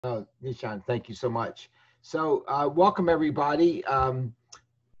Nishan, thank you so much. So, welcome everybody.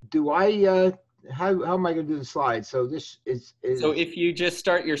 Do I, how am I going to do the slides? So this So if you just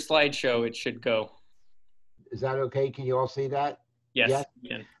start your slideshow, it should go. is that okay? Can you all see that? Yes. Yes, you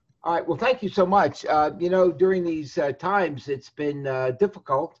can. All right. Well, thank you so much. During these times, it's been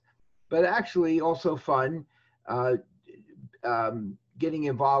difficult, but actually also fun. Uh, Getting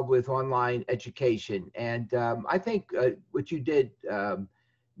involved with online education. And I think what you did,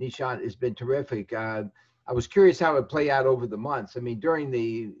 Nishant, has been terrific. I was curious how it played out over the months. I mean, during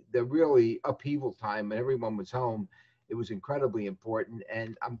the really upheaval time when everyone was home, it was incredibly important.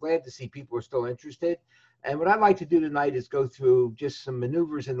 And I'm glad to see people are still interested. And what I'd like to do tonight is go through just some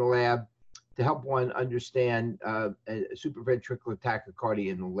maneuvers in the lab to help one understand a supraventricular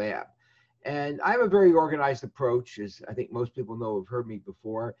tachycardia in the lab. And I have a very organized approach, as I think most people know have heard me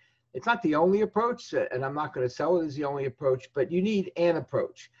before. It's not the only approach, and I'm not going to sell it as the only approach, but you need an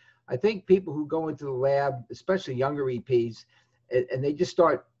approach. I think people who go into the lab, especially younger EPs, and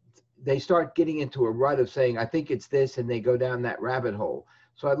they start getting into a rut of saying, I think it's this, and they go down that rabbit hole.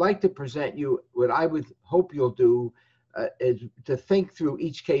 So I'd like to present you what I would hope you'll do is to think through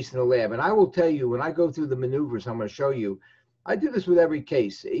each case in the lab. And I will tell you, when I go through the maneuvers I'm going to show you, I do this with every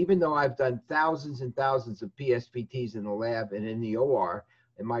case, even though I've done thousands and thousands of PSVTs in the lab and in the OR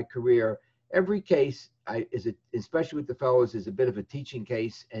in my career. Every case, especially with the fellows, is a bit of a teaching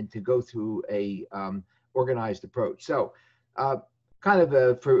case and to go through a organized approach. So for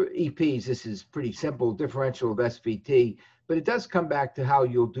EPs, this is pretty simple, differential of SVT, but it does come back to how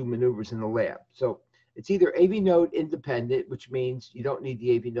you'll do maneuvers in the lab. So it's either AV node independent, which means you don't need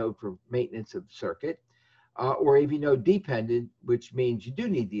the AV node for maintenance of the circuit, or AV node dependent, which means you do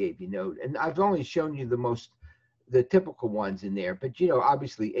need the AV node. And I've only shown you the typical ones in there, but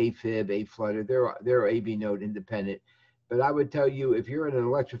obviously AFib, AFlutter, they're AV node independent. But I would tell you, if you're an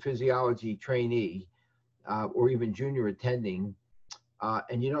electrophysiology trainee or even junior attending,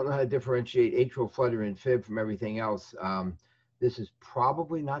 and you don't know how to differentiate atrial flutter and fib from everything else, this is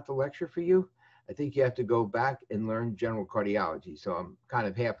probably not the lecture for you. I think you have to go back and learn general cardiology. So I'm kind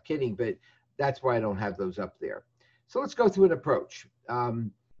of half kidding, but that's why I don't have those up there. So let's go through an approach.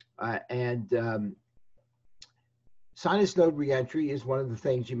 Sinus node reentry is one of the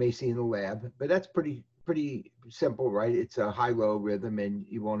things you may see in the lab, but that's pretty simple, right? It's a high-low rhythm, and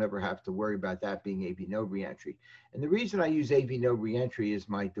you won't ever have to worry about that being AV node reentry. And the reason I use AV node reentry as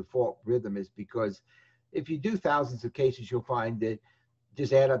my default rhythm is because if you do thousands of cases, you'll find that,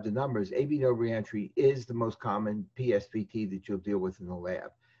 just add up the numbers, AV node reentry is the most common PSVT that you'll deal with in the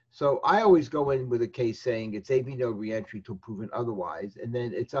lab. So I always go in with a case saying it's AV node reentry till proven otherwise, and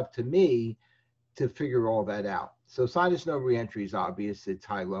then it's up to me to figure all that out. So sinus node reentry is obvious, it's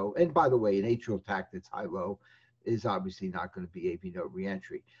high-low. And by the way, an atrial tach that's high-low is obviously not going to be AV node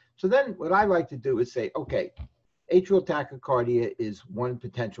reentry. So then what I like to do is say, okay, atrial tachycardia is one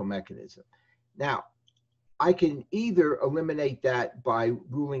potential mechanism. Now, I can either eliminate that by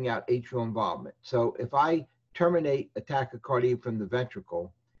ruling out atrial involvement. So if I terminate a tachycardia from the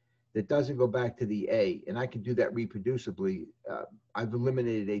ventricle that doesn't go back to the A, and I can do that reproducibly, I've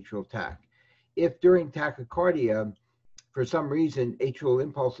eliminated atrial tach. If during tachycardia, for some reason, atrial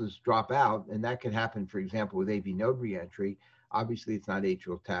impulses drop out, and that can happen, for example, with AV node reentry, obviously it's not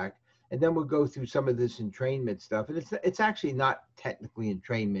atrial tach. And then we'll go through some of this entrainment stuff. And it's actually not technically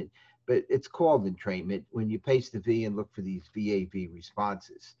entrainment, but it's called entrainment when you pace the V and look for these VAV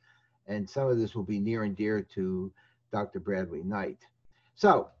responses. And some of this will be near and dear to Dr. Bradley Knight.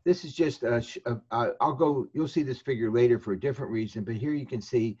 So this is just, you'll see this figure later for a different reason, but here you can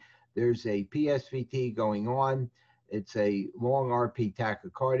see there's a PSVT going on. It's a long RP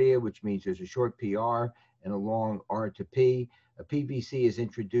tachycardia, which means there's a short PR and a long R to P. A PVC is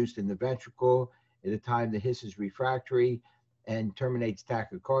introduced in the ventricle at a time the His is refractory and terminates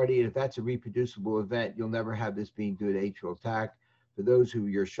tachycardia. And if that's a reproducible event, you'll never have this being due to atrial tach. For those who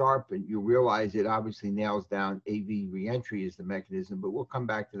you're sharp and you realize it obviously nails down AV reentry as the mechanism, but we'll come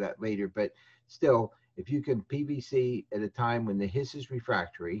back to that later. But still, if you can PVC at a time when the His is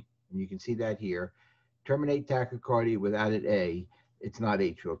refractory, and you can see that here, terminate tachycardia without an A, it's not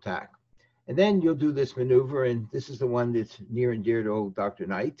atrial tach. And then you'll do this maneuver, and this is the one that's near and dear to old Dr.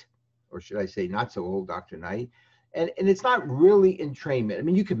 Knight, or should I say not so old Dr. Knight. And it's not really entrainment. I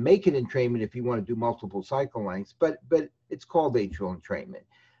mean, you can make it entrainment if you want to do multiple cycle lengths, but it's called atrial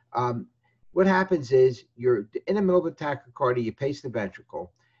entrainment. What happens is you're in the middle of a tachycardia, you pace the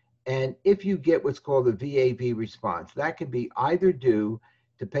ventricle, and if you get what's called a VAV response, that can be either due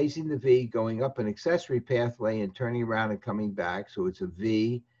to pacing the V, going up an accessory pathway and turning around and coming back, so it's a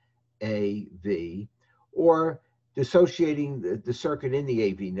V, A, V, or dissociating the circuit in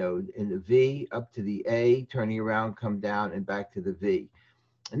the AV node in the V up to the A, turning around, come down and back to the V.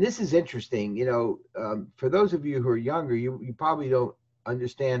 And this is interesting, for those of you who are younger, you probably don't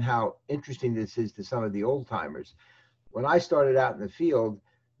understand how interesting this is to some of the old timers. When I started out in the field,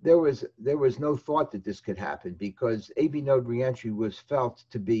 there was no thought that this could happen because AV node reentry was felt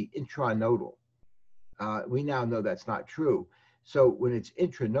to be intranodal. We now know that's not true. So when it's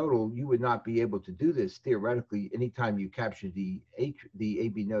intranodal, you would not be able to do this theoretically. Anytime you capture the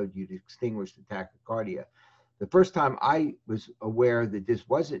AV node, you'd extinguish the tachycardia. The first time I was aware that this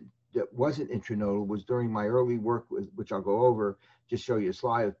wasn't intranodal was during my early work, which I'll go over, just show you a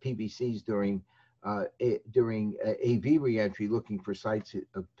slide of PVCs during AV reentry, looking for sites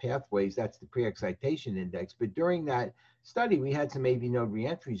of pathways. That's the pre-excitation index. But during that study, we had some AV node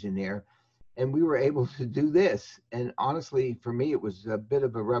reentries in there, and we were able to do this. And honestly, for me, it was a bit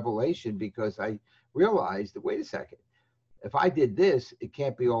of a revelation because I realized that, wait a second, if I did this, it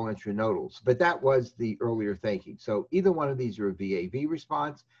can't be all intranodals. But that was the earlier thinking. So either one of these are a VAV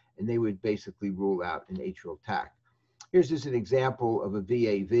response, and they would basically rule out an atrial tach. Here's just an example of a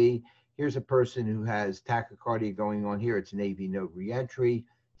VAV. Here's a person who has tachycardia going on here. It's an AV node reentry,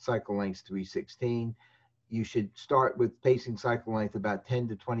 cycle length 316. You should start with pacing cycle length about 10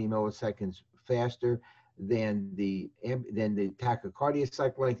 to 20 milliseconds faster than the tachycardia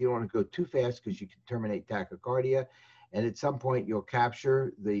cycle length. You don't want to go too fast because you can terminate tachycardia. And at some point you'll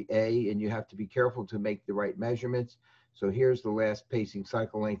capture the A, and you have to be careful to make the right measurements. So here's the last pacing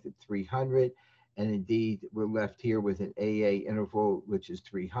cycle length at 300. And indeed, we're left here with an AA interval, which is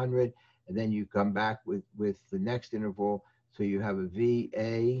 300. And then you come back with the next interval. So you have a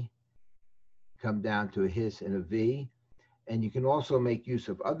VA, come down to a hiss and a V. And you can also make use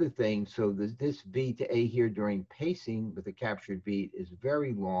of other things. So this V to A here during pacing with a captured beat is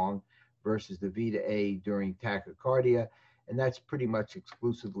very long versus the V to A during tachycardia. And that's pretty much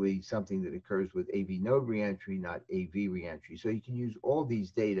exclusively something that occurs with AV node reentry, not AV reentry. So you can use all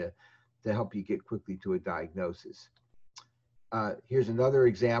these data to help you get quickly to a diagnosis. Here's another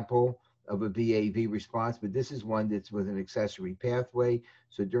example of a VAV response, but this is one that's with an accessory pathway.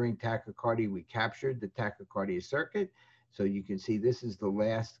 So during tachycardia, we captured the tachycardia circuit. So you can see this is the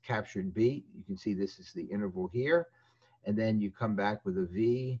last captured beat. You can see this is the interval here. And then you come back with a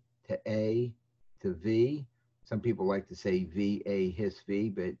V to A to V. Some people like to say VA hiss V,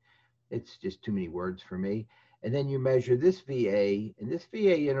 but it's just too many words for me. And then you measure this VA, and this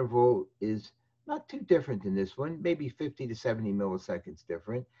VA interval is not too different than this one, maybe 50 to 70 milliseconds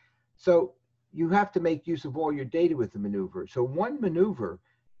different. So you have to make use of all your data with the maneuver. So one maneuver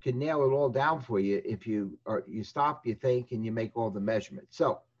can nail it all down for you if you stop, you think, and you make all the measurements.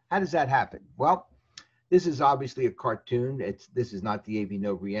 So how does that happen? Well, this is obviously a cartoon. This is not the AV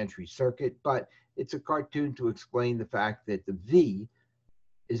node reentry circuit, but it's a cartoon to explain the fact that the V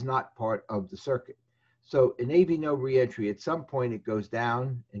is not part of the circuit. So in AV node reentry, at some point it goes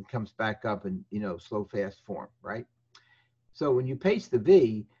down and comes back up in slow fast form, right? So when you pace the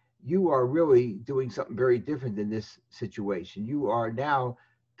V, you are really doing something very different than this situation. You are now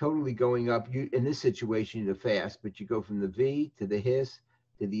totally going up. In this situation, the fast, but you go from the V to the hiss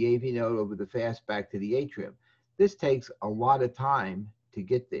to the AV node over the fast back to the atrium. This takes a lot of time to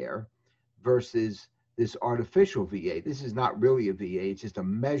get there versus this artificial VA. This is not really a VA, it's just a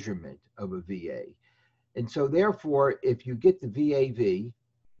measurement of a VA. And so therefore, if you get the VAV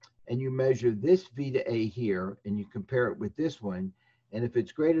and you measure this V to A here and you compare it with this one, and if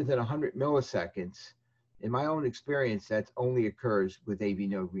it's greater than 100 milliseconds, in my own experience, that only occurs with AV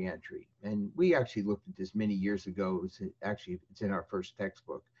node reentry. And we actually looked at this many years ago. It's in our first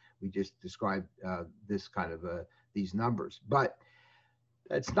textbook. We just described this kind of these numbers. But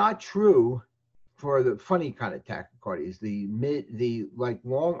that's not true for the funny kind of tachycardias, the like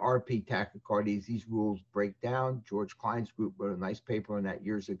long RP tachycardias. These rules break down. George Klein's group wrote a nice paper on that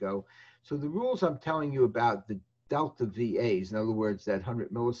years ago. So the rules I'm telling you about, the delta VAs, in other words, that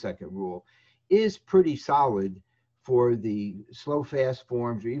 100 millisecond rule, is pretty solid for the slow fast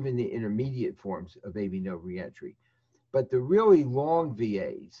forms or even the intermediate forms of AV node reentry. But the really long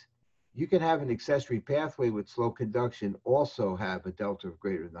VAs, you can have an accessory pathway with slow conduction also have a delta of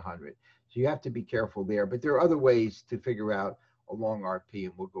greater than 100. So you have to be careful there, but there are other ways to figure out a long RP,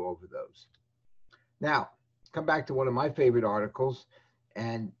 and we'll go over those. Now, come back to one of my favorite articles,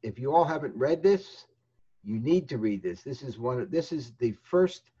 and if you all haven't read this, you need to read this. This is the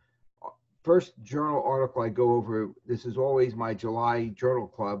first journal article I go over. This is always my July journal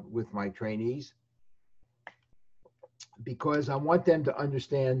club with my trainees, because I want them to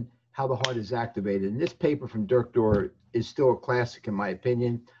understand how the heart is activated. And this paper from Dirk Dorr is still a classic in my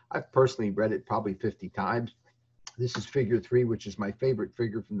opinion. I've personally read it probably 50 times. This is figure 3, which is my favorite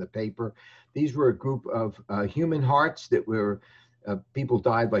figure from the paper. These were a group of human hearts that were, people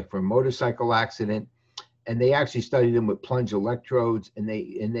died like from a motorcycle accident. And they actually studied them with plunge electrodes, and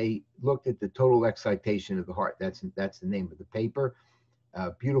they looked at the total excitation of the heart. That's the name of the paper.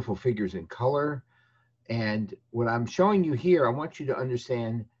 Beautiful figures in color. And what I'm showing you here, I want you to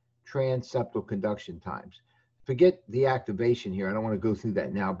understand transseptal conduction times. Forget the activation here. I don't want to go through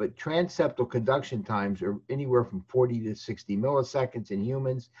that now, but transseptal conduction times are anywhere from 40 to 60 milliseconds in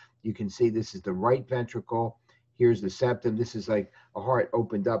humans. You can see this is the right ventricle. Here's the septum. This is like a heart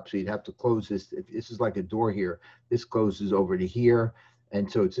opened up, so you'd have to close this. If this is like a door here, this closes over to here.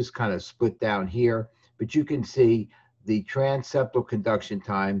 And so it's just kind of split down here. But you can see the transseptal conduction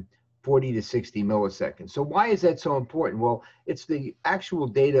time, 40 to 60 milliseconds. So why is that so important? Well, it's the actual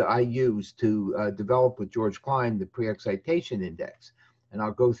data I use to develop with George Klein, the pre-excitation index. And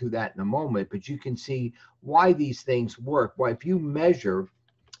I'll go through that in a moment, but you can see why these things work. Why, if you measure,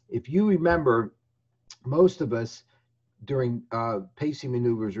 if you remember, most of us during pacing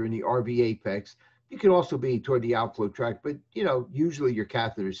maneuvers or in the RV apex, you could also be toward the outflow tract, but usually your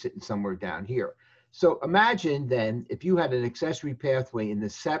catheter is sitting somewhere down here. So imagine then if you had an accessory pathway in the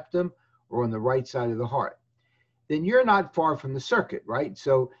septum or on the right side of the heart, then you're not far from the circuit, right?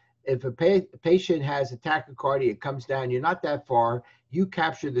 So if a patient has a tachycardia, it comes down, you're not that far, you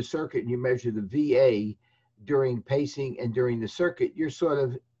capture the circuit and you measure the VA during pacing and during the circuit, you're sort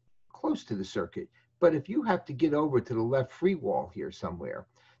of close to the circuit. But if you have to get over to the left free wall here somewhere,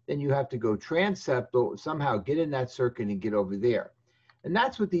 then you have to go transseptal, somehow get in that circuit and get over there. And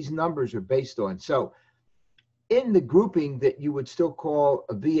that's what these numbers are based on. So in the grouping that you would still call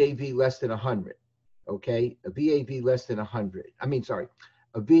a VAV less than 100, okay? A VAV less than 100.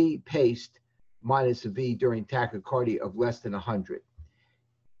 A V paced minus a V during tachycardia of less than 100.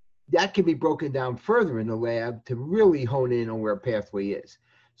 That can be broken down further in the lab to really hone in on where a pathway is.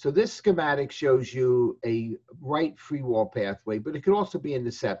 So this schematic shows you a right free wall pathway, but it could also be in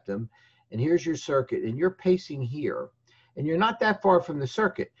the septum. And here's your circuit, and you're pacing here. And you're not that far from the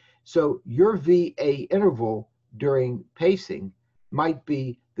circuit. So your VA interval during pacing might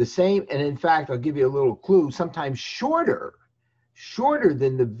be the same. And in fact, I'll give you a little clue, sometimes shorter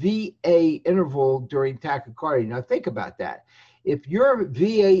than the VA interval during tachycardia. Now think about that. If your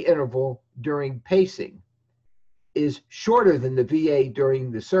VA interval during pacing is shorter than the VA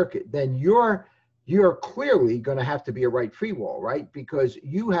during the circuit, then you're clearly going to have to be a right free wall, right? Because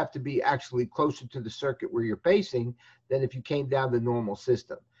you have to be actually closer to the circuit where you're pacing than if you came down the normal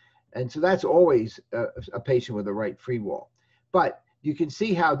system. And so that's always a patient with a right free wall. But you can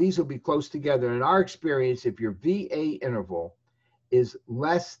see how these will be close together. In our experience, if your VA interval is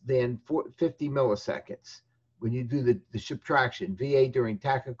less than 50 milliseconds, when you do the subtraction, VA during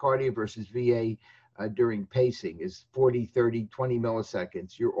tachycardia versus VA during pacing is 40, 30, 20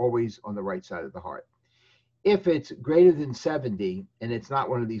 milliseconds, you're always on the right side of the heart. If it's greater than 70 and it's not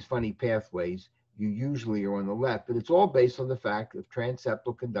one of these funny pathways, you usually are on the left, but it's all based on the fact of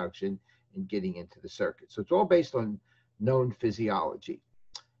transseptal conduction and getting into the circuit. So it's all based on known physiology.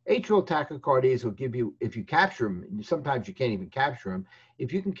 Atrial tachycardias will give you, if you capture them, and sometimes you can't even capture them,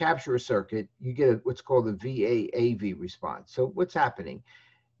 if you can capture a circuit, you get what's called a VA-AV response. So what's happening?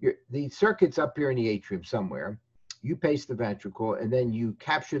 The circuit's up here in the atrium somewhere. You pace the ventricle, and then you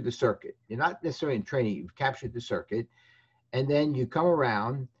capture the circuit. You're not necessarily in training. You've captured the circuit, and then you come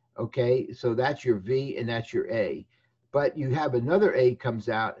around, okay? So that's your V, and that's your A. But you have another A comes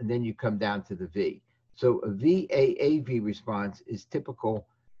out, and then you come down to the V. So a VA-AV response is typical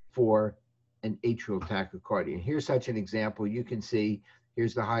for an atrial tachycardia. And here's such an example. You can see,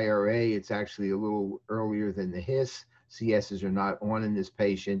 here's the higher A. It's actually a little earlier than the HIS. CSs are not on in this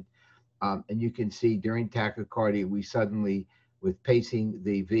patient. And you can see during tachycardia, we suddenly, with pacing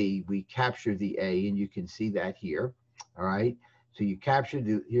the V, we capture the A, and you can see that here, all right? So you capture,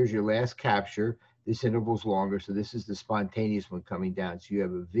 here's your last capture. This interval's longer, so this is the spontaneous one coming down. So you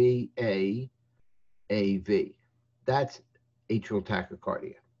have a V, A, V. That's atrial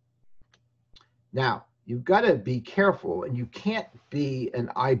tachycardia. Now, you've got to be careful, and you can't be an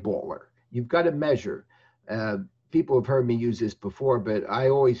eyeballer. You've got to measure. People have heard me use this before, but I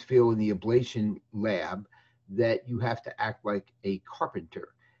always feel in the ablation lab that you have to act like a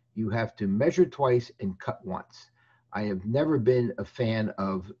carpenter. You have to measure twice and cut once. I have never been a fan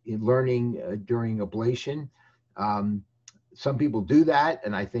of learning during ablation. Some people do that,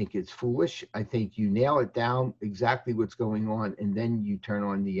 and I think it's foolish. I think you nail it down exactly what's going on, and then you turn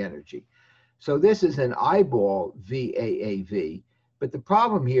on the energy. So this is an eyeball VAAV, but the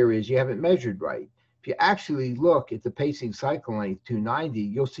problem here is you haven't measured right. If you actually look at the pacing cycle length 290,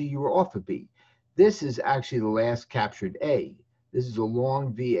 you'll see you were off a beat. this is actually the last captured A. This is a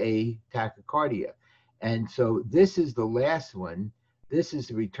long VA tachycardia. And so this is the last one. This is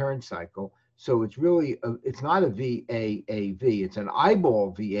the return cycle. So it's really, it's not a VAAV. It's an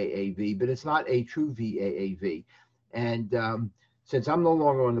eyeball VAAV, but it's not a true VAAV. And since I'm no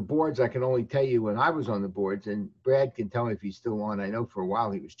longer on the boards, I can only tell you when I was on the boards, and Brad can tell me if he's still on. I know for a while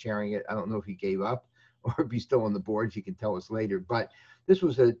he was chairing it. I don't know if he gave up or if he's still on the boards. He can tell us later. But this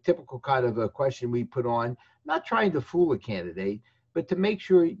was a typical kind of a question we put on, not trying to fool a candidate, but to make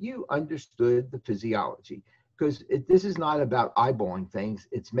sure you understood the physiology. Because this is not about eyeballing things,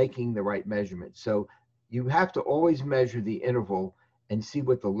 it's making the right measurement. So you have to always measure the interval and see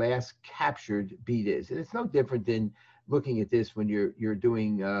what the last captured beat is. And it's no different than looking at this when you're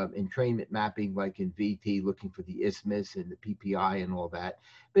doing entrainment mapping, like in VT, looking for the isthmus and the PPI and all that.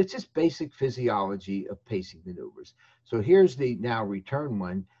 But it's just basic physiology of pacing maneuvers. So here's the now return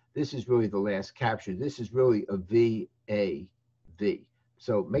one. This is really the last capture. This is really a VAV.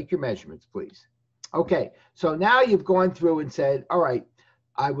 So make your measurements, please. Okay, so now you've gone through and said, all right,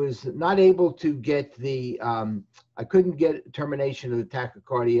 I was not able to get the, I couldn't get termination of the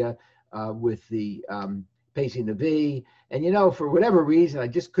tachycardia with the pacing the V. And, you know, for whatever reason, I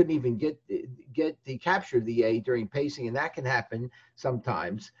just couldn't even get the capture of the A during pacing, and that can happen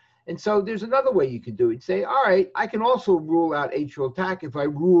sometimes. And so there's another way you can do it. Say, all right, I can also rule out atrial tach if I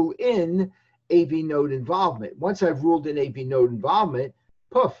rule in AV node involvement. Once I've ruled in AV node involvement,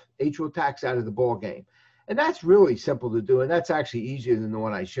 poof, atrial tach's out of the ball game. And that's really simple to do, and that's actually easier than the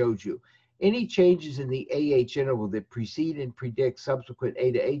one I showed you. Any changes in the AH interval that precede and predict subsequent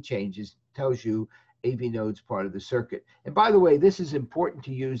A to A changes tells you AV node's part of the circuit. And by the way, this is important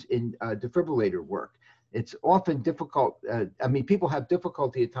to use in defibrillator work. It's often difficult. I mean, people have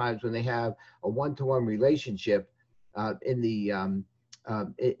difficulty at times when they have a one-to-one relationship in a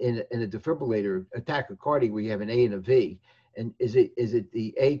defibrillator, a tachycardia, where you have an A and a V. And is it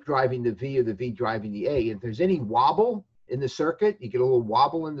the A driving the V or the V driving the A? And if there's any wobble in the circuit, you get a little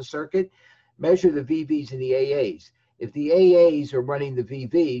wobble in the circuit, measure the VVs and the AAs. If the AAs are running the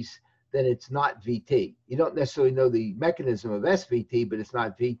VVs, then it's not VT. You don't necessarily know the mechanism of SVT, but it's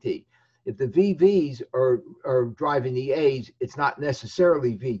not VT. If the VVs are driving the A's, it's not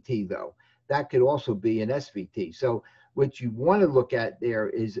necessarily VT though. That could also be an SVT. So what you want to look at there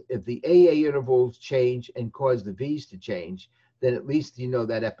is if the AA intervals change and cause the V's to change, then at least you know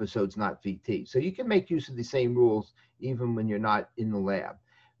that episode's not VT. So you can make use of the same rules even when you're not in the lab.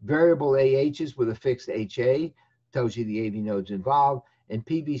 Variable AHs with a fixed HA tells you the AV node's involved, and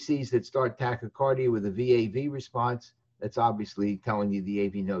PVCs that start tachycardia with a VAV response, that's obviously telling you the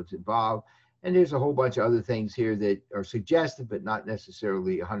AV node's involved. And there's a whole bunch of other things here that are suggested, but not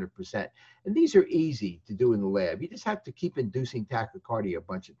necessarily 100%. And these are easy to do in the lab. You just have to keep inducing tachycardia a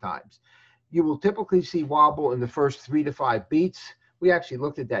bunch of times. You will typically see wobble in the first 3 to 5 beats. We actually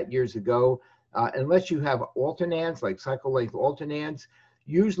looked at that years ago. Unless you have alternans, like cycle length alternans,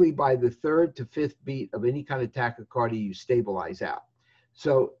 usually by the 3rd to 5th beat of any kind of tachycardia, you stabilize out.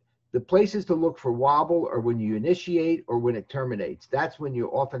 So the places to look for wobble are when you initiate or when it terminates. That's when you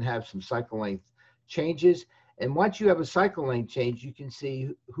often have some cycle length changes. And once you have a cycle length change, you can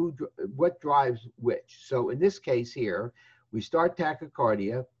see what drives which. So in this case here, we start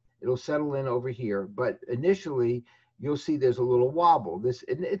tachycardia. It'll settle in over here. But initially, you'll see there's a little wobble.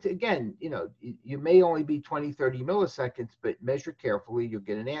 And it's, again, you know, you may only be 20, 30 milliseconds, but measure carefully, you'll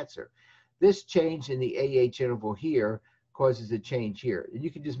get an answer. This change in the AH interval here causes a change here. And you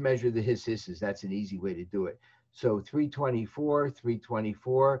can just measure the hisses. That's an easy way to do it. So 324,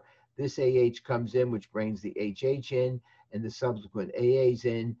 324, this AH comes in, which brings the HH in, and the subsequent AAs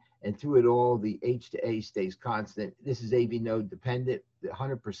in, and through it all, the H to A stays constant. This is AV node dependent,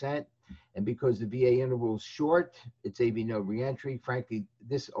 100%. And because the VA interval is short, it's AV node reentry. Frankly,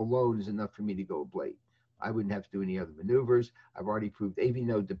 this alone is enough for me to go ablate. I wouldn't have to do any other maneuvers. I've already proved AV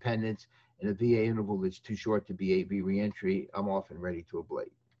node dependence, and a VA interval that's too short to be AV reentry, I'm often ready to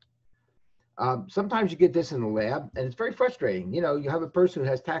ablate. Sometimes you get this in the lab, and it's very frustrating. You know, you have a person who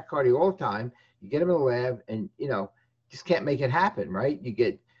has tachycardia all the time, you get them in the lab, and, you know, just can't make it happen, right? You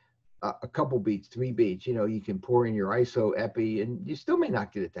get a couple beats, 3 beats, you know, you can pour in your ISO, epi, and you still may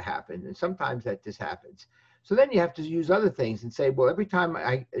not get it to happen. And sometimes that just happens. So then you have to use other things and say, well, every time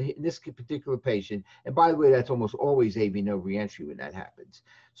in this particular patient, and by the way, that's almost always AV node reentry when that happens.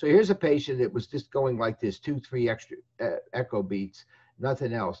 So here's a patient that was just going like this, 2, 3 extra echo beats,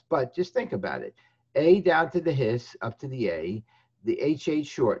 nothing else. But just think about it. A down to the his, up to the A, the HH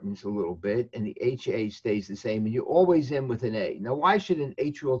shortens a little bit, and the HA stays the same, and you always end with an A. Now, why should an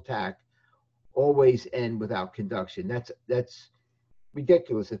atrial tach always end without conduction? That's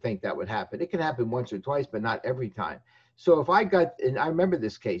ridiculous to think that would happen. It can happen once or twice, but not every time. So if I got, and I remember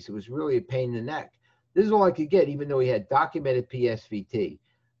this case, it was really a pain in the neck. This is all I could get, even though he had documented PSVT.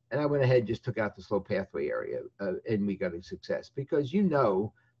 And I went ahead and just took out the slow pathway area, and we got a success because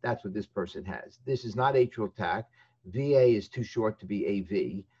that's what this person has. This is not atrial tach. VA is too short to be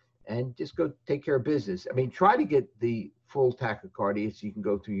AV, and just go take care of business. I mean, try to get the full tachycardia so you can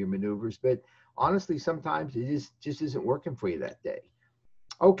go through your maneuvers, but honestly, sometimes just isn't working for you that day.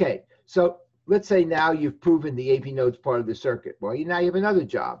 Okay, so let's say now you've proven the AV node's part of the circuit. Well, now you have another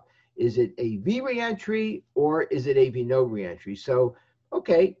job. Is it AV reentry or is it AV node reentry? So,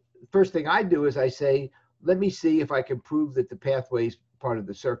 okay, first thing I do is I say, let me see if I can prove that the pathway is part of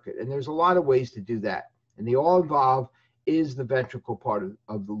the circuit. And there's a lot of ways to do that. And they all involve, is the ventricle part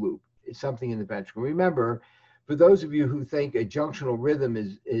of the loop? Is something in the ventricle? Remember, for those of you who think a junctional rhythm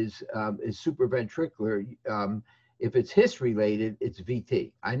is supraventricular, if it's His related, it's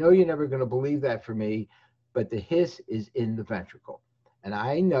VT. I know you're never going to believe that for me, but the His is in the ventricle. And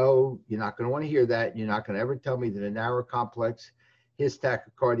I know you're not going to want to hear that. You're not going to ever tell me that a narrow complex His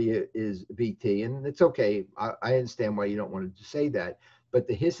tachycardia is VT. And it's okay. I understand why you don't want to say that. But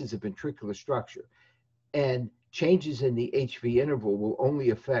the His is a ventricular structure. And changes in the HV interval will only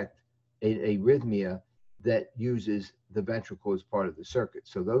affect a arrhythmia that uses the ventricle as part of the circuit.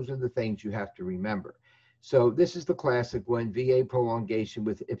 So those are the things you have to remember. So this is the classic one, VA prolongation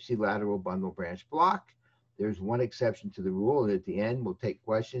with ipsilateral bundle branch block. There's one exception to the rule, and at the end we'll take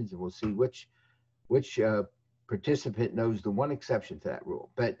questions and we'll see which participant knows the one exception to that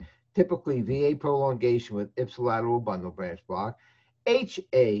rule. But typically VA prolongation with ipsilateral bundle branch block,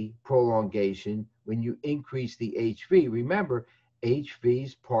 HA prolongation when you increase the HV. Remember, HV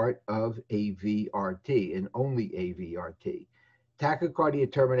is part of AVRT and only AVRT.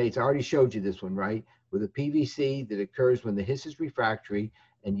 Tachycardia terminates, I already showed you this one, right? With a PVC that occurs when the His is refractory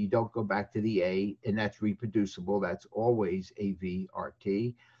and you don't go back to the A, and that's reproducible. That's always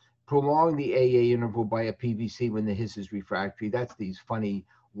AVRT. Prolong the AA interval by a PVC when the His is refractory. That's these funny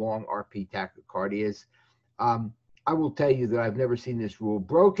long RP tachycardias. I will tell you that I've never seen this rule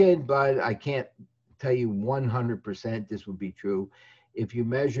broken, but I can't tell you 100% this would be true. If you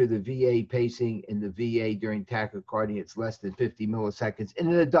measure the VA pacing in the VA during tachycardia, it's less than 50 milliseconds in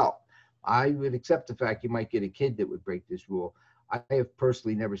an adult. I would accept the fact you might get a kid that would break this rule. I have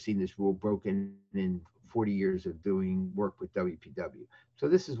personally never seen this rule broken in 40 years of doing work with WPW. So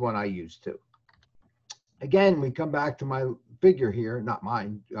this is one I use too. Again, we come back to my figure here, not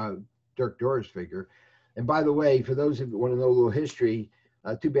mine, Dirk Dorer's figure. And by the way, for those who want to know a little history,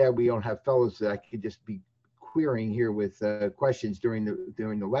 too bad we don't have fellows that I could just be querying here with questions during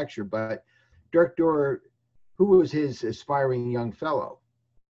the lecture. But Dirk Dorer, who was his aspiring young fellow?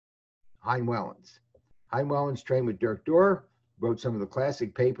 Hein Wellens. Hein Wellens trained with Dirk Dorer, wrote some of the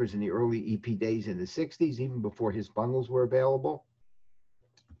classic papers in the early EP days in the 60s, even before his bundles were available.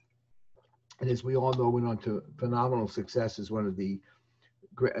 And as we all know, went on to phenomenal success as one of the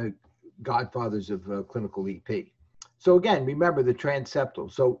godfathers of clinical EP. So again, remember the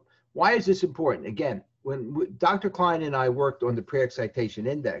transeptal. So why is this important? Again, when Dr. Klein and I worked on the pre-excitation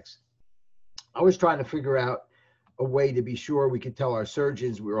index, I was trying to figure out a way to be sure we could tell our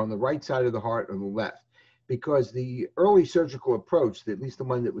surgeons we were on the right side of the heart or the left, because the early surgical approach, at least the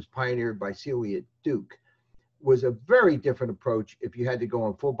one that was pioneered by Seeley at Duke, was a very different approach if you had to go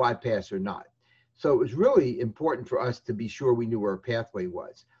on full bypass or not. So it was really important for us to be sure we knew where our pathway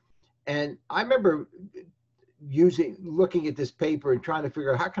was. And I remember looking at this paper and trying to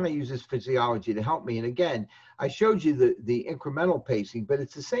figure out how can I use this physiology to help me. And again, I showed you the incremental pacing, but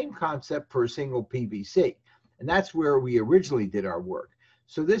it's the same concept for a single PVC. And that's where we originally did our work.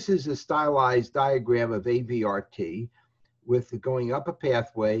 So this is a stylized diagram of AVRT with going up a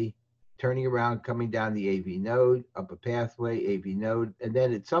pathway, turning around, coming down the AV node, up a pathway, AV node. And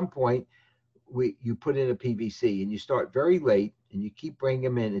then at some point, you put in a PVC and you start very late and you keep bringing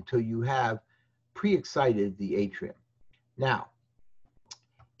them in until you have pre-excited the atrium. Now,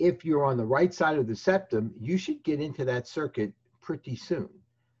 if you're on the right side of the septum, you should get into that circuit pretty soon.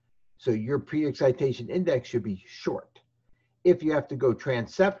 So your pre-excitation index should be short. If you have to go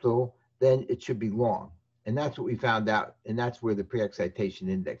transeptal, then it should be long. And that's what we found out. And that's where the pre-excitation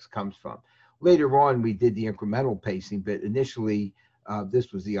index comes from. Later on, we did the incremental pacing, but initially,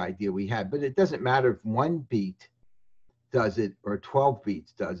 this was the idea we had. But it doesn't matter if one beat does it or 12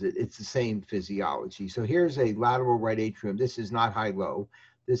 beats does it. It's the same physiology. So here's a lateral right atrium. This is not high-low.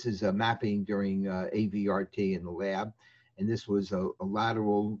 This is a mapping during AVRT in the lab. And this was a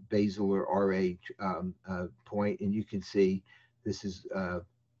lateral basilar RA point. And you can see this is a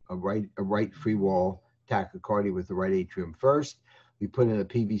right free wall tachycardia with the right atrium first. We put in a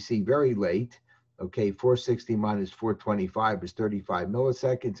PVC very late. Okay, 460 minus 425 is 35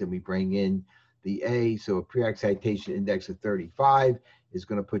 milliseconds, and we bring in the A. So a pre-excitation index of 35 is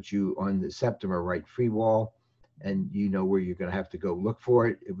going to put you on the septum or right free wall, and you know where you're going to have to go look for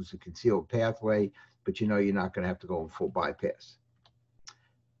it. It was a concealed pathway, but you know you're not going to have to go in full bypass.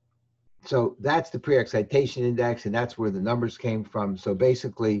 So that's the pre-excitation index, and that's where the numbers came from. So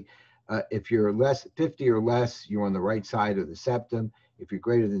basically, if you're 50 or less, you're on the right side of the septum. If you're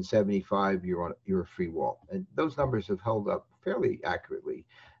greater than 75, you're a free wall. And those numbers have held up fairly accurately.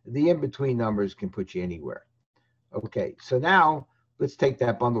 The in-between numbers can put you anywhere. Okay, so now let's take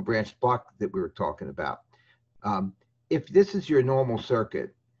that bundle branch block that we were talking about. If this is your normal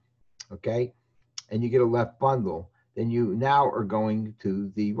circuit, okay, and you get a left bundle, then you now are going to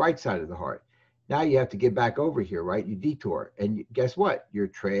the right side of the heart. Now you have to get back over here, right? You detour, and guess what? Your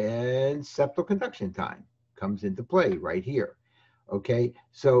transseptal conduction time comes into play right here. Okay,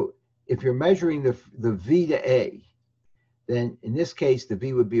 so if you're measuring the V to A, then in this case, the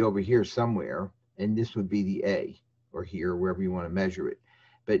V would be over here somewhere, and this would be the A, or here, wherever you want to measure it.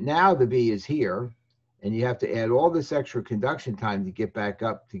 But now the V is here, and you have to add all this extra conduction time to get back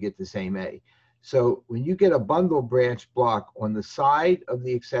up to get the same A. So when you get a bundle branch block on the side of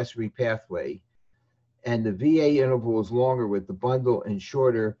the accessory pathway, and the VA interval is longer with the bundle and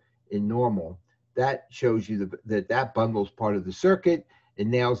shorter in normal, that shows you that bundle is part of the circuit and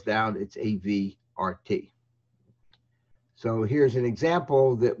nails down its AVRT. So here's an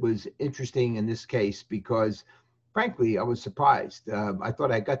example that was interesting in this case because, frankly, I was surprised. I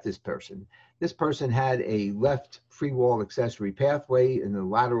thought I got this person. This person had a left free wall accessory pathway in the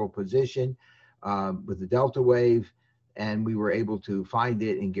lateral position with the delta wave, and we were able to find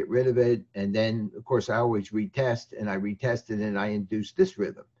it and get rid of it. And then, of course, I always retest, and I retested and I induced this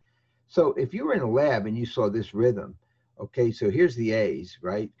rhythm. So if you were in a lab and you saw this rhythm, okay, so here's the A's,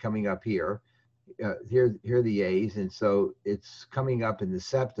 right, coming up here. Here are the A's, and so it's coming up in the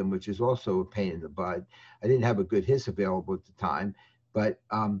septum, which is also a pain in the butt. I didn't have a good hiss available at the time, but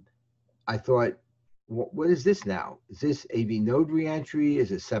I thought, what is this now? Is this AV node reentry?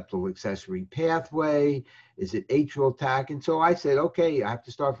 Is it septal accessory pathway? Is it atrial attack? And so I said, okay, I have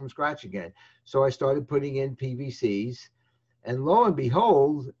to start from scratch again. So I started putting in PVCs. And lo and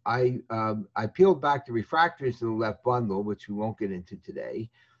behold, I peeled back the refractors to the left bundle, which we won't get into today.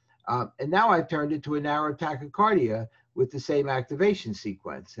 And now I turned it to a narrow tachycardia with the same activation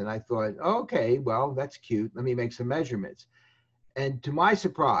sequence. And I thought, okay, well, that's cute. Let me make some measurements. And to my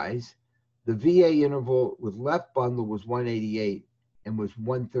surprise, the VA interval with left bundle was 188 and was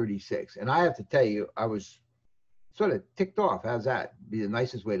 136. And I have to tell you, I was sort of ticked off. How's that? Be the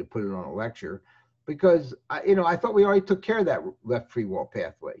nicest way to put it on a lecture. Because I thought we already took care of that left free wall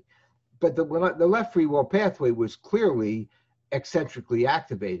pathway, but the left free wall pathway was clearly eccentrically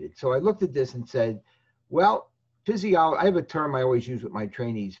activated. So I looked at this and said, well, physiology, I have a term I always use with my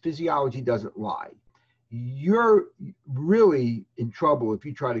trainees, physiology doesn't lie. You're really in trouble if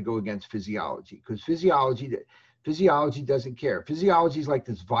you try to go against physiology, because physiology doesn't care. Physiology is like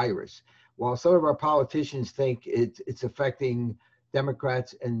this virus. While some of our politicians think it's affecting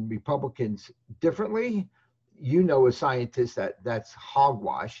Democrats and Republicans differently, you know, as scientists, that's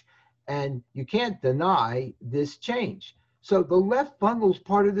hogwash, and you can't deny this change. So the left bundle is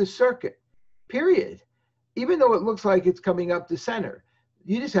part of the circuit, period. Even though it looks like it's coming up the center,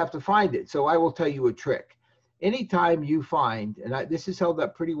 you just have to find it. So I will tell you a trick. Anytime you find, and this has held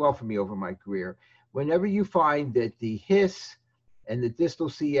up pretty well for me over my career, whenever you find that the His and the distal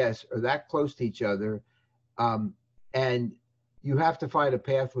CS are that close to each other, and you have to find a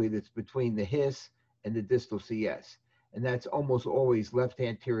pathway that's between the His and the distal CS. And that's almost always left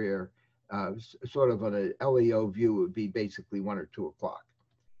anterior, sort of on an LEO view, it would be basically 1 or 2 o'clock.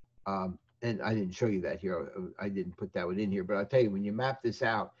 And I didn't show you that here. I didn't put that one in here, but I'll tell you, when you map this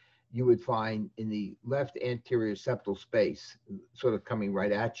out, you would find in the left anterior septal space, sort of coming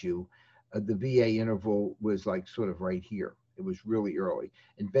right at you, the VA interval was like sort of right here. It was really early.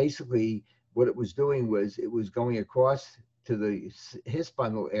 And basically what it was doing was it was going across to the His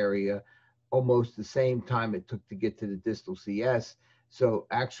bundle area almost the same time it took to get to the distal CS. So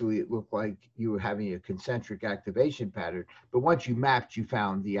actually it looked like you were having a concentric activation pattern, but once you mapped, you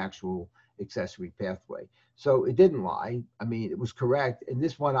found the actual accessory pathway. So it didn't lie. I mean, it was correct. And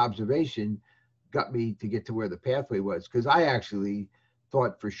this one observation got me to get to where the pathway was, because I actually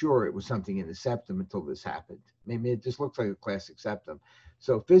thought for sure it was something in the septum until this happened. I mean, it just looks like a classic septum.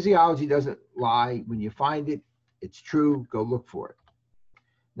 So physiology doesn't lie. When you find it, it's true. Go look for it.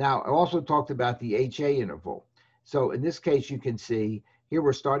 Now, I also talked about the HA interval. So in this case, you can see Here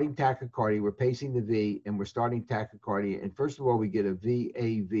we're starting tachycardia, we're pacing the V, and we're starting tachycardia. And first of all, we get a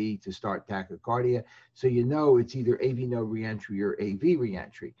VAV to start tachycardia. So you know it's either AV node reentry or AV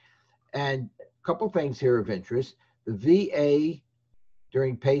reentry. And a couple things here of interest. The VA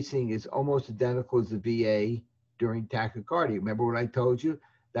during pacing is almost identical as the VA during tachycardia. Remember what I told you?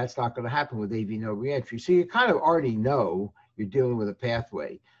 That's not going to happen with AV node reentry. So you kind of already know you're dealing with a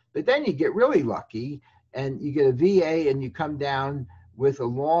pathway. But then you get really lucky and you get a VA and you come down with a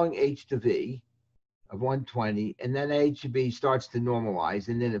long H to V of 120, and then H to V starts to normalize,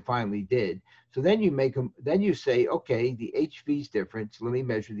 and then it finally did. So then you make them, then you say, okay, the HV is different, so let me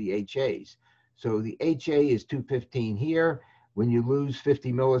measure the HAs. So the HA is 215 here. When you lose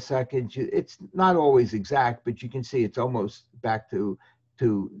 50 milliseconds, it's not always exact, but you can see it's almost back to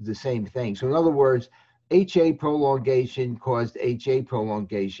the same thing. So in other words, HA prolongation caused HA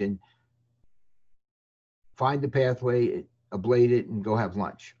prolongation. Find the pathway, ablate it, and go have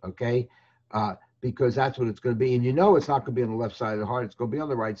lunch, okay? Because that's what it's going to be. And you know it's not going to be on the left side of the heart. It's going to be on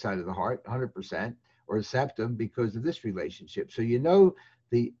the right side of the heart, 100%, or a septum because of this relationship. So you know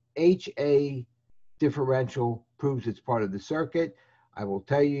the HA differential proves it's part of the circuit. I will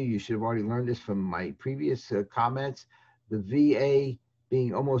tell you, you should have already learned this from my previous comments. The VA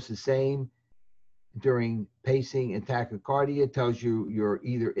being almost the same during pacing and tachycardia tells you you're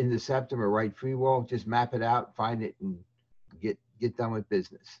either in the septum or right free wall. Just map it out, find it, and get done with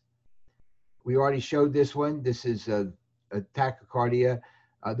business. We already showed this one. This is a tachycardia.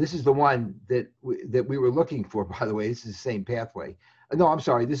 This is the one that we were looking for, by the way. This is the same pathway. No, I'm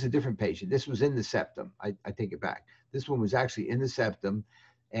sorry. This is a different patient. This was in the septum. I take it back. This one was actually in the septum,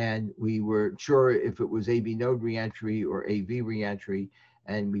 and we were sure if it was AV node reentry or AV reentry,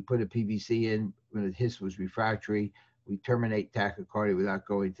 and we put a PVC in when the HIS was refractory. We terminate tachycardia without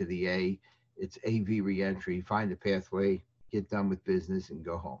going to the A. It's AV reentry. Find the pathway, get done with business, and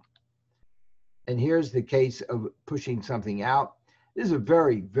go home. And here's the case of pushing something out. This is a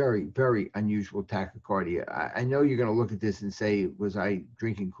very, very, very unusual tachycardia. I know you're going to look at this and say, was I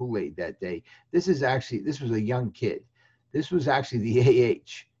drinking Kool-Aid that day? This was a young kid. This was actually the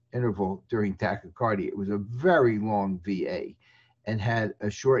AH interval during tachycardia. It was a very long VA and had a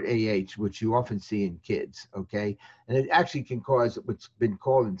short AH, which you often see in kids, okay? And it actually can cause what's been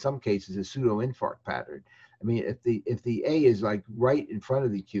called in some cases a pseudo-infarct pattern. I mean, if the A is like right in front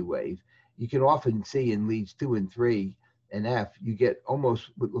of the Q wave, you can often see in leads 2 and 3 and F, you get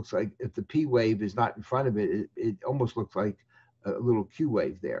almost what looks like, if the P wave is not in front of it, it almost looks like a little Q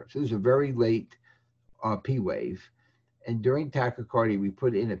wave there. So there's a very late P wave. And during tachycardia, we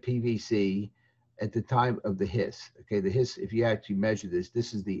put in a PVC at the time of the HIS. Okay, the HIS, if you actually measure this,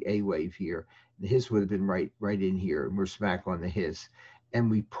 this is the A wave here. The HIS would have been right in here, and we're smack on the HIS.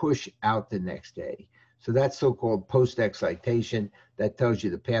 And we push out the next day. So that's so-called post-excitation. That tells you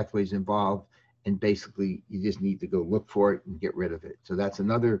the pathway's involved, and basically you just need to go look for it and get rid of it. So that's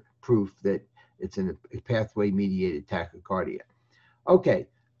another proof that it's in a pathway-mediated tachycardia. Okay,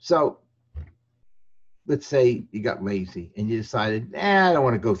 so let's say you got lazy and you decided, I don't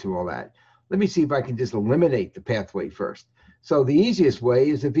want to go through all that. Let me see if I can just eliminate the pathway first. So the easiest way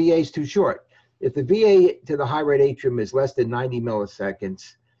is the VA is too short. If the VA to the high right atrium is less than 90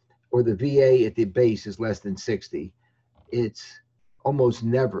 milliseconds, or the VA at the base is less than 60, it's almost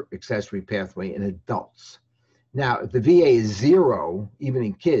never accessory pathway in adults. Now, if the VA is 0, even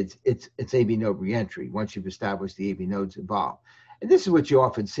in kids, it's AV node reentry once you've established the AV nodes involved. And this is what you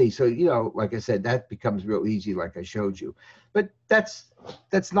often see. So, you know, like I said, that becomes real easy, like I showed you. But that's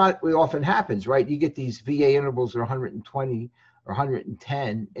not what often happens, right? You get these VA intervals that are 120 or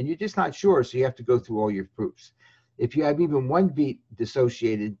 110, and you're just not sure, so you have to go through all your proofs. If you have even one beat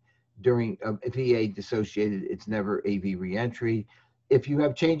dissociated during a VA dissociated, it's never AV reentry. If you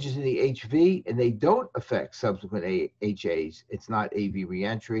have changes in the HV and they don't affect subsequent HAs, it's not AV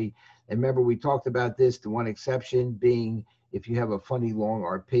reentry. And remember, we talked about this, the one exception being if you have a funny long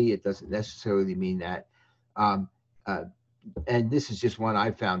RP, it doesn't necessarily mean that. And this is just one I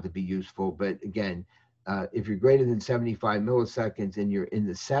found to be useful. But again, if you're greater than 75 milliseconds and you're in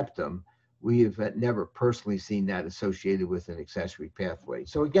the septum, we have never personally seen that associated with an accessory pathway.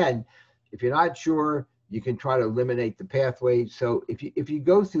 So again, if you're not sure, you can try to eliminate the pathway. So if you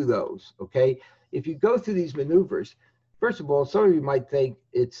go through those, okay, if you go through these maneuvers, first of all, some of you might think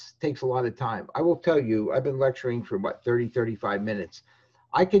it takes a lot of time. I will tell you, I've been lecturing for what, 30, 35 minutes.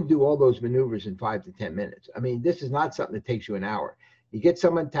 I can do all those maneuvers in 5 to 10 minutes. I mean, this is not something that takes you an hour. You get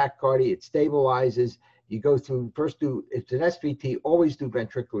someone tachycardia, it stabilizes. You go through, first do, if it's an SVT, always do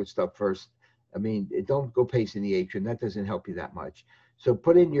ventricular stuff first. I mean, don't go pacing the atrium. That doesn't help you that much. So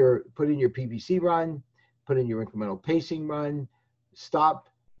put in your PVC run, put in your incremental pacing run, stop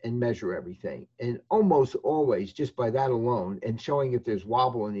and measure everything. And almost always, just by that alone, and showing if there's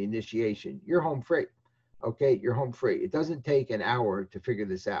wobble in the initiation, you're home free. Okay, you're home free. It doesn't take an hour to figure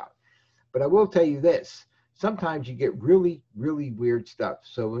this out. But I will tell you this, sometimes you get really, really weird stuff.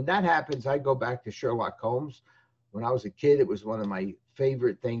 So when that happens, I go back to Sherlock Holmes. When I was a kid, it was one of my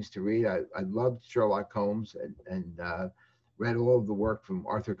favorite things to read. I loved Sherlock Holmes and read all of the work from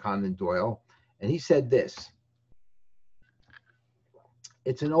Arthur Conan Doyle. And he said this,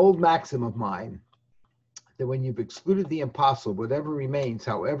 it's an old maxim of mine that when you've excluded the impossible, whatever remains,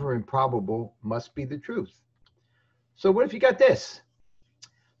 however improbable, must be the truth. So what if you got this?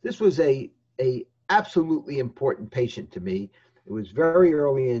 This was a absolutely important patient to me. It was very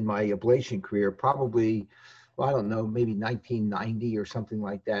early in my ablation career, probably, well, I don't know, maybe 1990 or something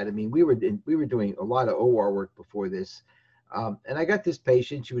like that. I mean, we were doing a lot of OR work before this. And I got this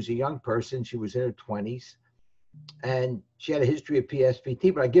patient. She was a young person. She was in her 20s. And she had a history of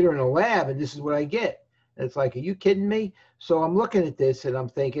PSVT, but I get her in a lab and this is what I get. And it's like, are you kidding me? So I'm looking at this and I'm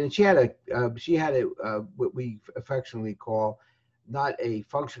thinking, and she had what we affectionately call not a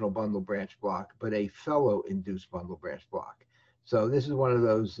functional bundle branch block, but a fellow-induced bundle branch block. So this is one of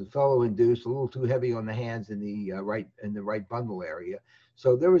those fellow-induced, a little too heavy on the hands in the right bundle area.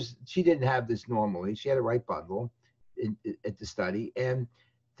 So she didn't have this normally. She had a right bundle at the study. And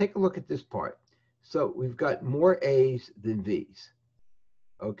take a look at this part. So we've got more A's than V's.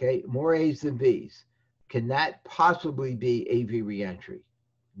 Okay, more A's than V's. Can that possibly be AV reentry?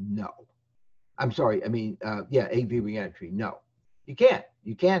 No. I'm sorry, AV reentry. No. You can't.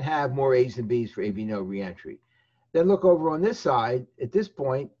 You can't have more A's than B's for AV node reentry. Then look over on this side. At this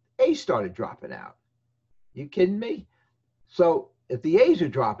point, A's started dropping out. You kidding me? So if the A's are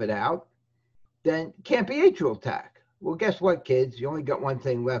dropping out, then it can't be atrial tach. Well, guess what, kids? You only got one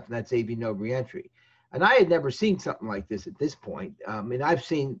thing left, and that's AV node reentry. And I had never seen something like this at this point. And I've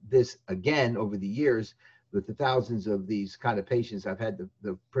seen this again over the years with the thousands of these kind of patients I've had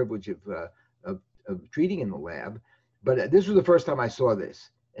the privilege of treating in the lab. But this was the first time I saw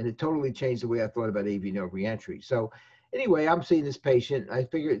this, and it totally changed the way I thought about AV node reentry. So anyway, I'm seeing this patient. I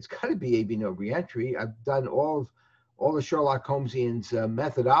figure it's got to be AV node reentry. I've done all the Sherlock Holmesian's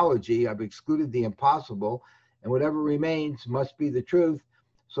methodology. I've excluded the impossible, and whatever remains must be the truth.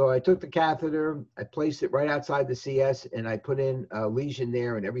 So I took the catheter, I placed it right outside the CS, and I put in a lesion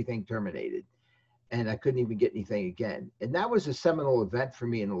there, and everything terminated. And I couldn't even get anything again. And that was a seminal event for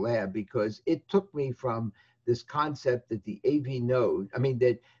me in the lab because it took me from this concept that the AV node,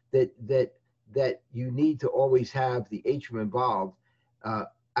 that you need to always have the atrium involved out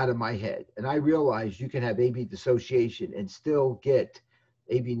of my head. And I realized you can have AV dissociation and still get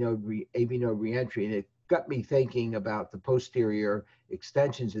AV node reentry. And it got me thinking about the posterior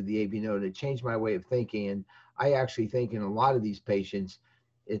extensions of the AV node. It changed my way of thinking. And I actually think in a lot of these patients,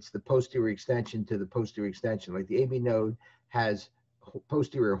 it's the posterior extension to the posterior extension. Like the AV node has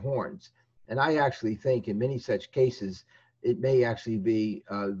posterior horns. And I actually think in many such cases, it may actually be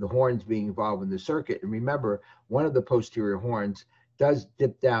the horns being involved in the circuit. And remember, one of the posterior horns does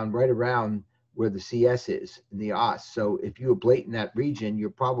dip down right around where the CS is in the os. So if you ablate in that region, you're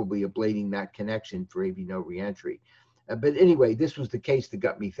probably ablating that connection for AV node reentry. But anyway, this was the case that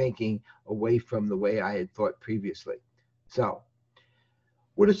got me thinking away from the way I had thought previously. So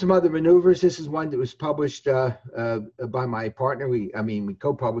what are some other maneuvers? This is one that was published by my partner. We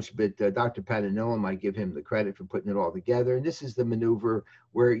co-published, but Dr. Patanillam, I give him the credit for putting it all together. And this is the maneuver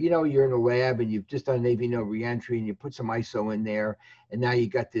where, you're in a lab and you've just done AV node reentry and you put some ISO in there. And now you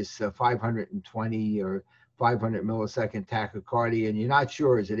got this 520 or 500 millisecond tachycardia, and you're not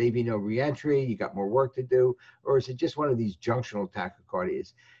sure, is it AV node reentry? You got more work to do, or is it just one of these junctional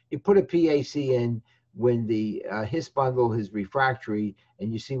tachycardias? You put a PAC in when the His bundle is refractory,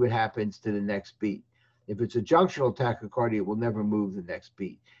 and you see what happens to the next beat. If it's a junctional tachycardia, it will never move the next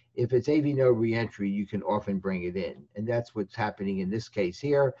beat. If it's AV node reentry, you can often bring it in, and that's what's happening in this case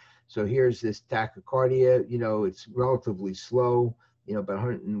here. So here's this tachycardia. It's relatively slow. About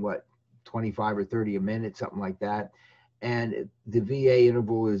 125 or 30 a minute, something like that. And the VA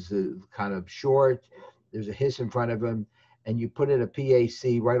interval is kind of short. There's a His in front of him, and you put in a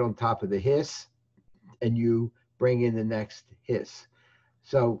PAC right on top of the His, and you bring in the next His.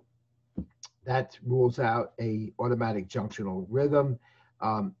 So that rules out a automatic junctional rhythm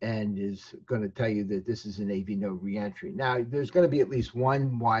and is going to tell you that this is an AV node reentry. Now, there's going to be at least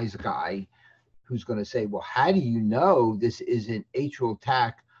one wise guy who's going to say, well, how do you know this isn't atrial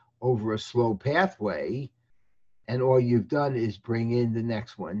tach over a slow pathway, and all you've done is bring in the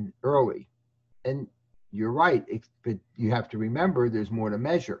next one early? And you're right, but you have to remember there's more to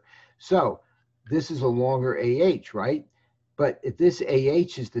measure. So this is a longer AH, right? But if this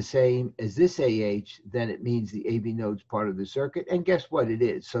AH is the same as this AH, then it means the AV node's part of the circuit. And guess what? It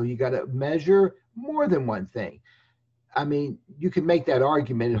is. So you got to measure more than one thing. I mean, you can make that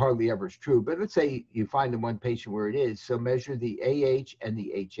argument. It hardly ever is true. But let's say you find in one patient where it is. So measure the AH and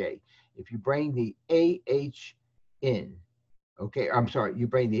the HA. If you bring the AH in, okay, I'm sorry, you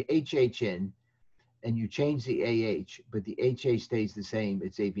bring the HH in and you change the AH, but the HA stays the same.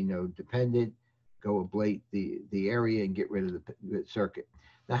 It's AV node dependent. Go ablate the area and get rid of the circuit.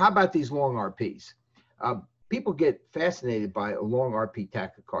 Now, how about these long RPs? People get fascinated by a long RP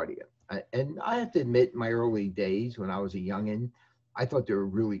tachycardia. And I have to admit, in my early days when I was a youngin', I thought they were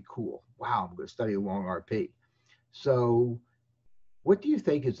really cool. Wow, I'm going to study a long RP. So what do you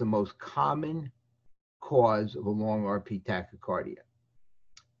think is the most common cause of a long RP tachycardia?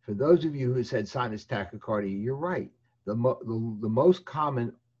 For those of you who said sinus tachycardia, you're right. The most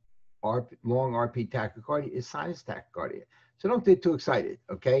common long RP tachycardia is sinus tachycardia. So don't get too excited,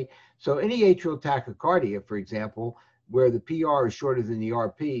 okay? So any atrial tachycardia, for example, where the PR is shorter than the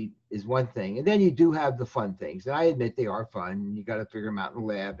RP is one thing. And then you do have the fun things. And I admit they are fun. And you got to figure them out in the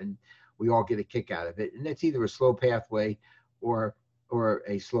lab, and we all get a kick out of it. And it's either a slow pathway or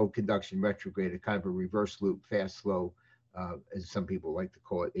a slow conduction retrograde, a kind of a reverse loop, fast, slow, as some people like to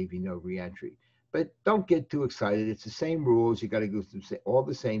call it, AV node reentry. But don't get too excited. It's the same rules. You got to go through all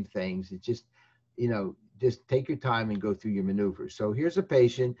the same things. It's just, just take your time and go through your maneuvers. So here's a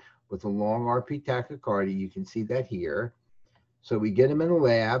patient with a long RP tachycardia. You can see that here. So we get him in the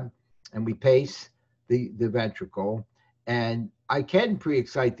lab and we pace the ventricle. And I can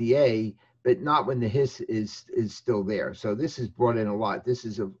pre-excite the A, but not when the hiss is still there. So this is brought in a lot. This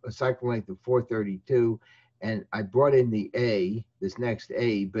is a cycle length of 432. And I brought in the A, this next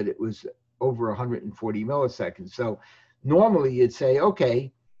A, but it was over 140 milliseconds. So normally you'd say,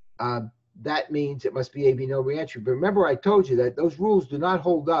 okay, that means it must be AV node reentry. But remember, I told you that those rules do not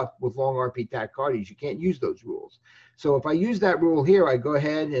hold up with long RP tachycardias. You can't use those rules. So if I use that rule here, I go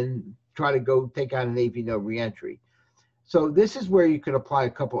ahead and try to go take out an AV node reentry. So this is where you can apply a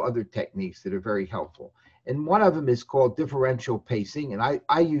couple other techniques that are very helpful. And one of them is called differential pacing. And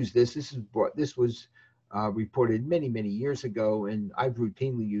I use this. This was reported many, many years ago, and I've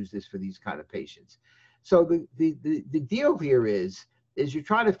routinely used this for these kind of patients. So the deal here is you're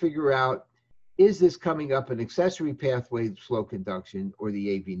trying to figure out, is this coming up an accessory pathway of slow conduction or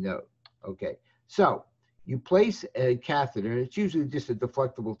the AV node? Okay, so you place a catheter, and it's usually just a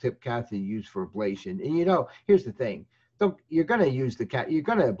deflectable tip catheter used for ablation. And here's the thing. You're going to use you're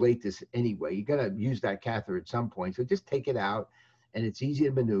going to ablate this anyway. You're going to use that catheter at some point. So just take it out, and it's easy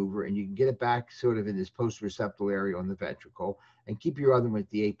to maneuver, and you can get it back sort of in this post-receptal area on the ventricle and keep your other one at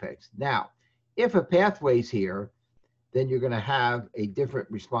the apex. Now, if a pathway's here, then you're going to have a different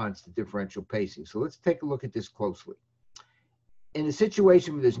response to differential pacing. So let's take a look at this closely. In a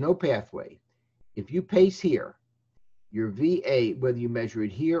situation where there's no pathway, if you pace here, your VA, whether you measure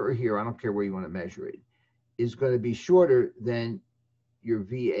it here or here, I don't care where you want to measure it, is going to be shorter than your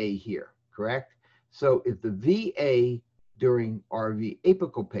VA here, correct? So if the VA during RV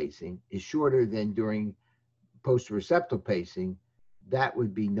apical pacing is shorter than during post-receptal pacing, that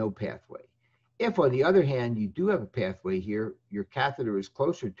would be no pathway. If, on the other hand, you do have a pathway here, your catheter is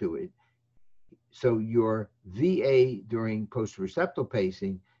closer to it, so your VA during post-receptal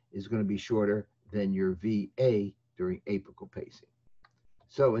pacing is going to be shorter than your VA during apical pacing.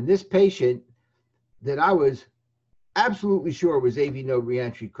 So in this patient that I was absolutely sure was AV node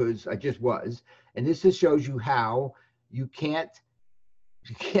reentry, because I just was, and this just shows you how you can't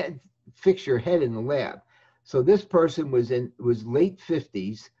fix your head in the lab. So this person was late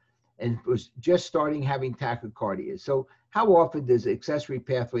 50s and was just starting having tachycardia. So how often does accessory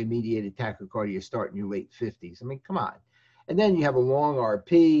pathway mediated tachycardia start in your late 50s? I mean, come on. And then you have a long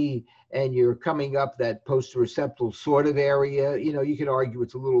RP and you're coming up that post-receptal sort of area. You can argue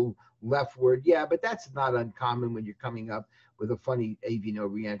it's a little leftward. Yeah, but that's not uncommon when you're coming up with a funny AV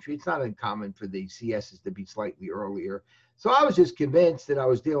node reentry. It's not uncommon for the CSs to be slightly earlier. So I was just convinced that I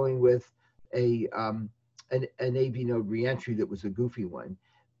was dealing with an AV node reentry that was a goofy one.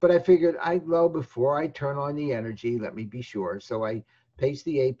 But I figured before I turn on the energy, let me be sure. So I paced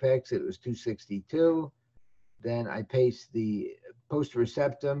the apex, it was 262. Then I paced the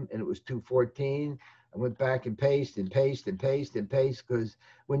post-receptum, and it was 214. I went back and paced and paced and paced and paced, because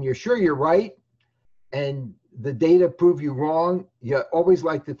when you're sure you're right and the data prove you wrong, you always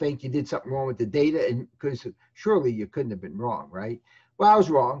like to think you did something wrong with the data, and because surely you couldn't have been wrong, right? Well, I was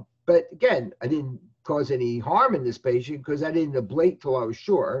wrong, but again, I didn't cause any harm in this patient because I didn't ablate till I was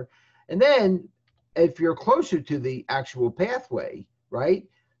sure. And then if you're closer to the actual pathway, right,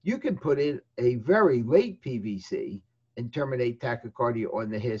 you can put in a very late PVC and terminate tachycardia on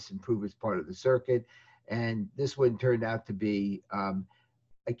the His and prove it's part of the circuit. And this one turned out to be,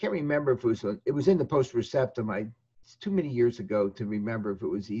 I can't remember if it was in the posterior septum. It's too many years ago to remember if it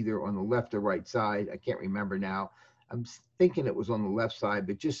was either on the left or right side. I can't remember now. I'm thinking it was on the left side,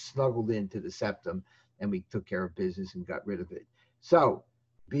 but just snuggled into the septum, and we took care of business and got rid of it. So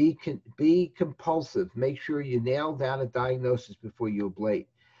be compulsive. Make sure you nail down a diagnosis before you ablate.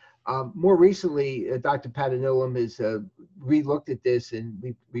 More recently, Dr. Patanilum has re-looked at this,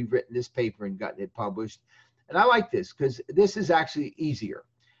 and we've written this paper and gotten it published. And I like this because this is actually easier.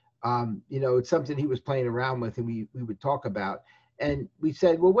 You know, it's something he was playing around with and we would talk about. And we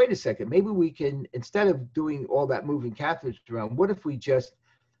said, well, wait a second, maybe we can, instead of doing all that moving catheters around, what if we just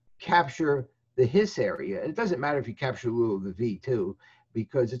capture the His area? And it doesn't matter if you capture a little of the V too,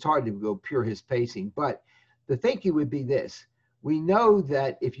 because it's hard to go pure His pacing. But the thinking would be this. We know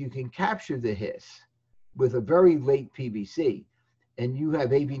that if you can capture the His with a very late PVC and you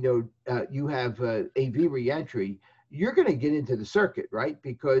have AV node, you have AV reentry, you're going to get into the circuit, right?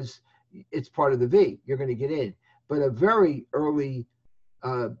 Because it's part of the V. You're going to get in. But a very early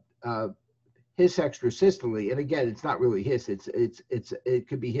His extrasystole, and again, it's not really His. It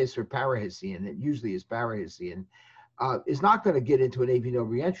could be His or paraHisian. It usually is paraHisian. Is not going to get into an AV node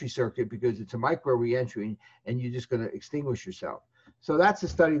reentry circuit because it's a micro reentry, and you're just going to extinguish yourself. So that's a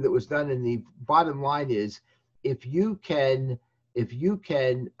study that was done, and the bottom line is, if you can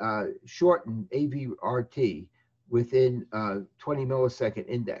shorten AVRT within 20 millisecond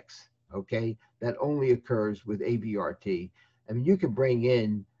index, okay, that only occurs with AVRT. I mean, you can bring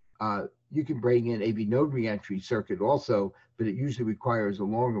in AV node reentry circuit also, but it usually requires a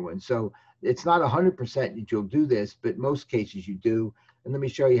longer one. So it's not 100% that you'll do this, but most cases you do. And let me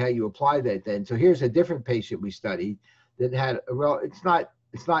show you how you apply that then. So here's a different patient we studied that had it's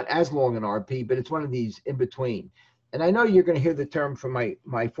not as long an RP, but it's one of these in between. And I know you're going to hear the term from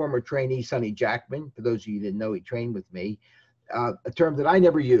my former trainee, Sonny Jackman. For those of you who didn't know, he trained with me. A term that I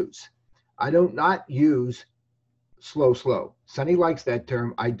never use. I don't not use slow. Sonny likes that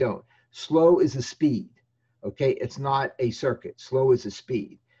term. I don't. Slow is a speed. Okay, it's not a circuit. Slow is a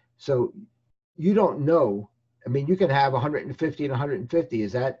speed. So you don't know. I mean, you can have 150 and 150.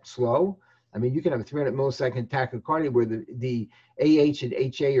 Is that slow? I mean, you can have a 300 millisecond tachycardia where the AH and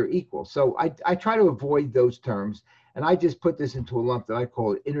HA are equal. So I try to avoid those terms. And I just put this into a lump that I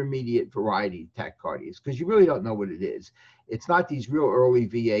call intermediate variety tachycardias, because you really don't know what it is. It's not these real early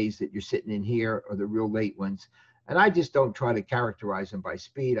VAs that you're sitting in here or the real late ones. And I just don't try to characterize them by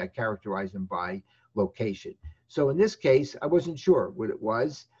speed. I characterize them by location. So in this case, I wasn't sure what it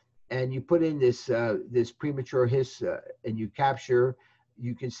was. And you put in this this premature His and you capture,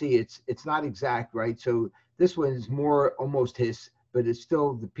 you can see it's not exact, right? So this one is more almost His, but it's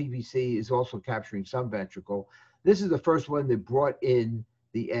still, the PVC is also capturing some ventricle. This is the first one that brought in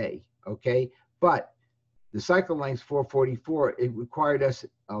the A, okay? But the cycle length 444, it required us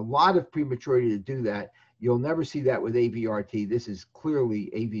a lot of prematurity to do that. You'll never see that with AVRT. This is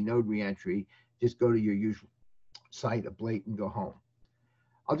clearly AV node reentry. Just go to your usual site, ablate, and go home.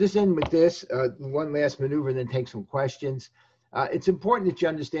 I'll just end with this, one last maneuver, and then take some questions. It's important that you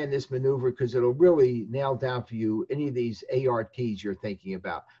understand this maneuver because it'll really nail down for you any of these ARTs you're thinking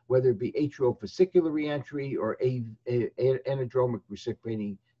about, whether it be atrial fascicular reentry or anadromic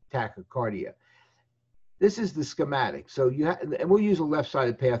reciprocating tachycardia. This is the schematic. So you have, and we'll use a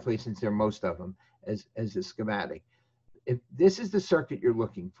left-sided pathway since there are most of them as a schematic. If this is the circuit you're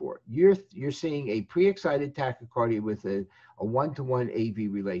looking for, you're seeing a pre-excited tachycardia with a one-to-one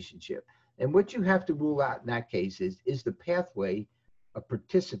AV relationship. And what you have to rule out in that case is the pathway a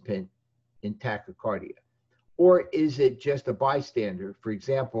participant in tachycardia? Or is it just a bystander? For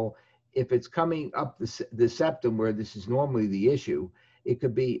example, if it's coming up the septum where this is normally the issue, it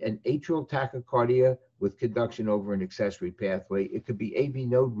could be an atrial tachycardia with conduction over an accessory pathway. It could be AV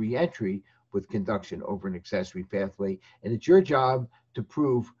node reentry with conduction over an accessory pathway. And it's your job to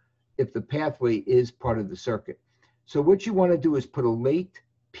prove if the pathway is part of the circuit. So what you want to do is put a late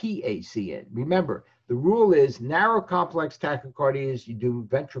PAC in. Remember, the rule is narrow complex tachycardias, you do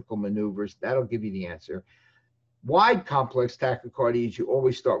ventricle maneuvers. That'll give you the answer. Wide complex tachycardias, you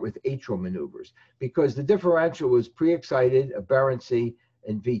always start with atrial maneuvers because the differential is pre-excited, aberrancy,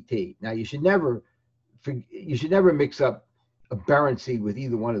 and VT. Now, you should never mix up aberrancy with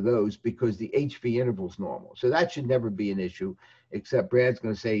either one of those because the HV interval is normal. So that should never be an issue, except Brad's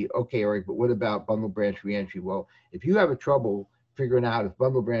going to say, okay, Eric, but what about bundle branch reentry? Well, if you have a trouble figuring out if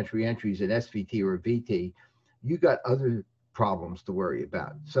bundle branch reentry is an SVT or a VT, you got other problems to worry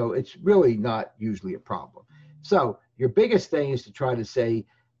about. So it's really not usually a problem. So your biggest thing is to try to say,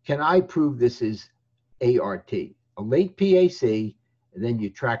 can I prove this is ART? a late PAC, and then you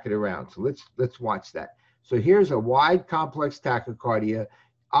track it around. So let's watch that. So here's a wide complex tachycardia,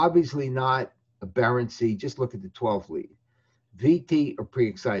 obviously not aberrancy. Just look at the 12th lead. VT or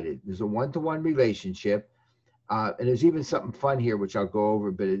pre-excited. There's a one-to-one relationship. And there's even something fun here, which I'll go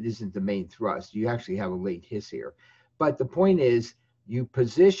over, but it isn't the main thrust. You actually have a late hiss here. But the point is, you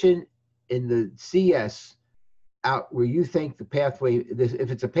position in the CS out where you think the pathway, if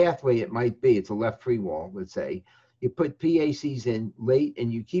it's a pathway, it might be, it's a left free wall, let's say. You put PACs in late,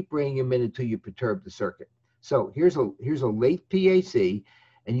 and you keep bringing them in until you perturb the circuit. So here's a late PAC,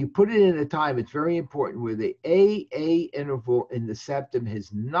 and you put it in a time, it's very important, where the AA interval in the septum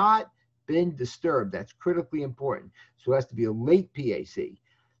has not been disturbed. That's critically important. So it has to be a late PAC.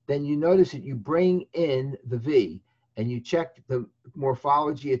 Then you notice that you bring in the V, and you check the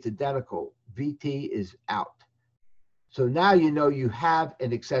morphology, it's identical. VT is out. So now you know you have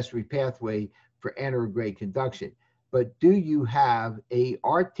an accessory pathway for anterograde conduction. But do you have a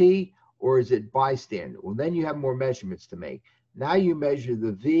RT, or is it bystander? Well, then you have more measurements to make. Now you measure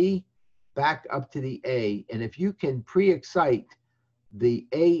the V back up to the A, and if you can pre-excite the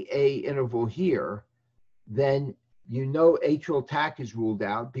AA interval here, then you know atrial tach is ruled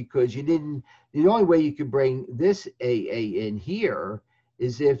out, because you didn't, the only way you could bring this AA in here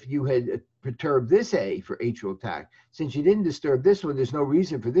is if you had perturbed this A for atrial tach. Since you didn't disturb this one, there's no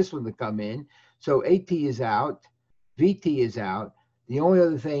reason for this one to come in. So AT is out, VT is out. The only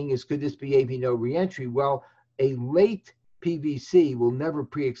other thing is, could this be AV node reentry? Well, a late PVC will never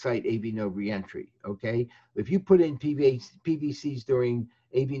pre-excite AV node reentry, okay? If you put in PVCs during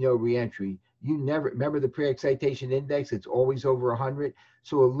AV node reentry, you never, remember the pre-excitation index, it's always over 100.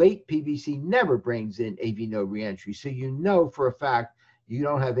 So a late PVC never brings in AV node reentry. So you know for a fact you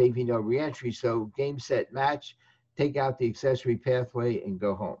don't have AV node reentry. So game, set, match, take out the accessory pathway and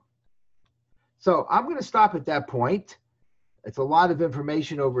go home. So I'm going to stop at that point. It's a lot of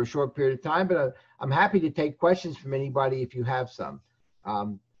information over a short period of time, but I'm happy to take questions from anybody if you have some.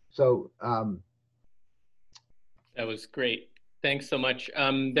 That was great. Thanks so much.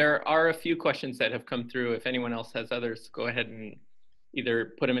 There are a few questions that have come through. If anyone else has others, go ahead and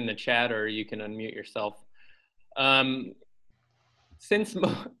either put them in the chat, or you can unmute yourself. Since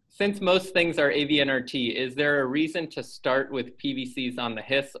most things are AVNRT, is there a reason to start with PVCs on the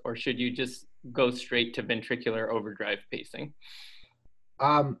hiss, or should you just go straight to ventricular overdrive pacing?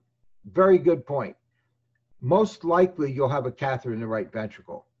 Very good point. Most likely you'll have a catheter in the right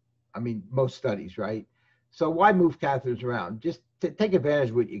ventricle. I mean, most studies, right? So why move catheters around? Just take advantage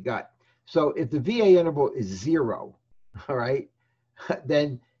of what you got. So if the VA interval is 0, all right,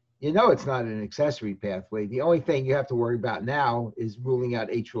 then you know it's not an accessory pathway. The only thing you have to worry about now is ruling out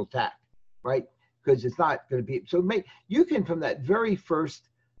atrial tach, right? Because it's not going to be, so you can, from that very first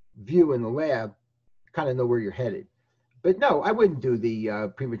view in the lab, kind of know where you're headed. But no, I wouldn't do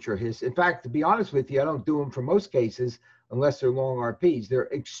the premature hiss. In fact, to be honest with you, I don't do them for most cases unless they're long RPs.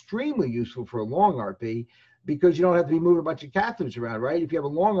 They're extremely useful for a long RP because you don't have to be moving a bunch of catheters around, right? If you have a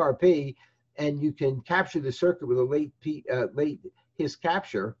long RP and you can capture the circuit with a late hiss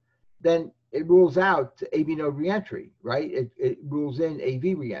capture, then it rules out AV node reentry, right? It rules in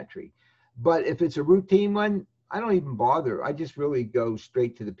AV reentry. But if it's a routine one, I don't even bother. I just really go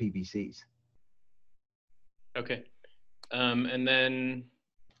straight to the PVCs. Okay. And then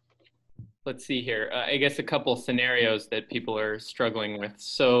let's see here. I guess a couple scenarios that people are struggling with.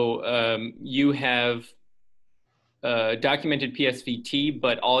 So you have documented PSVT,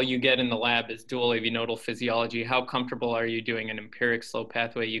 but all you get in the lab is dual AV nodal physiology. How comfortable are you doing an empiric slow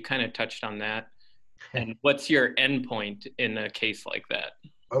pathway? You kind of touched on that. And what's your endpoint in a case like that?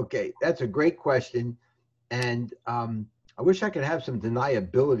 Okay, that's a great question. And I wish I could have some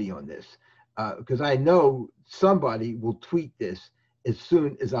deniability on this because I know somebody will tweet this as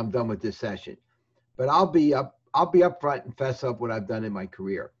soon as I'm done with this session. But I'll be upfront and fess up what I've done in my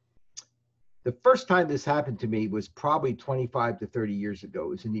career. The first time this happened to me was probably 25 to 30 years ago. It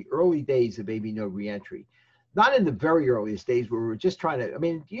was in the early days of AV node reentry. Not in the very earliest days where we were just trying to, I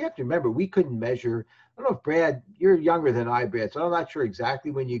mean, you have to remember, we couldn't measure. I don't know if Brad, you're younger than I, Brad, so I'm not sure exactly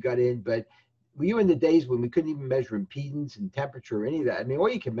when you got in, but were you in the days when we couldn't even measure impedance and temperature or any of that? I mean, all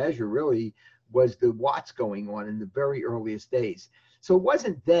you can measure really was the watts going on in the very earliest days. So it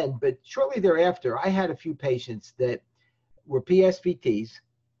wasn't then, but shortly thereafter, I had a few patients that were PSVTs,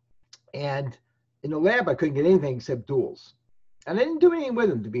 and in the lab, I couldn't get anything except duals. And I didn't do anything with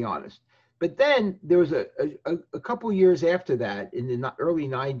them, to be honest. But then there was a couple years after that, in the early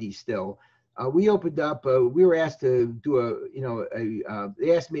 90s still, we opened up, we were asked to do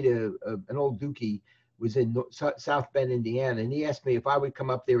they asked me to, an old Dookie was in South Bend, Indiana, and he asked me if I would come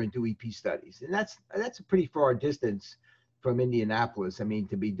up there and do EP studies. And that's a pretty far distance from Indianapolis. I mean,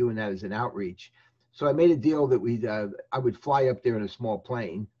 to be doing that as an outreach. So I made a deal that I would fly up there in a small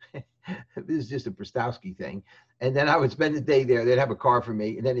plane. This is just a Prystowsky thing. And then I would spend the day there. They'd have a car for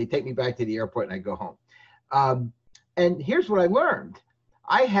me, and then they'd take me back to the airport and I'd go home. And here's what I learned.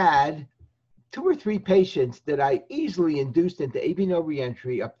 I had 2 or 3 patients that I easily induced into AV node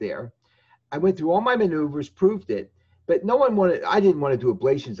reentry up there. I went through all my maneuvers, proved it, but I didn't want to do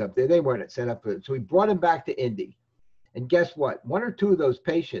ablations up there. They weren't set up for it. So we brought them back to Indy. And guess what? 1 or 2 of those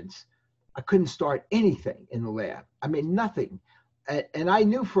patients, I couldn't start anything in the lab. I mean, nothing. And I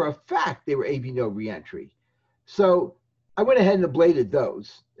knew for a fact they were AV node reentry. So I went ahead and ablated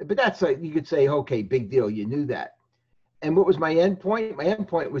those. But that's like, you could say, okay, big deal. You knew that. And what was my end point? My end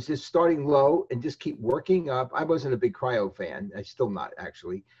point was just starting low and just keep working up. I wasn't a big cryo fan. I'm still not,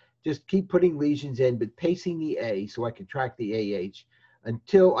 actually. Just keep putting lesions in, but pacing the A so I could track the AH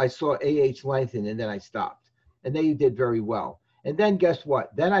until I saw AH lengthen, and then I stopped. And they did very well. And then guess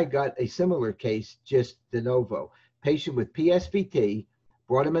what? Then I got a similar case, just de novo. Patient with PSVT,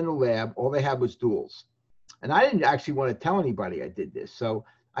 brought him in the lab. All they had was duals. And I didn't actually want to tell anybody I did this. So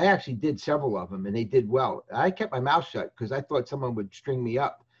I actually did several of them, and they did well. I kept my mouth shut because I thought someone would string me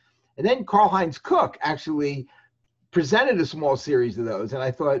up. And then Karl-Heinz Cook actually presented a small series of those, and I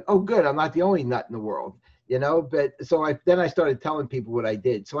thought, oh, good, I'm not the only nut in the world, you know. But so then I started telling people what I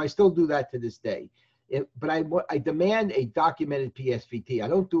did. So I still do that to this day. But I demand a documented PSVT. I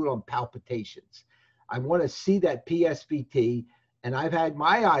don't do it on palpitations. I want to see that PSVT. And I've had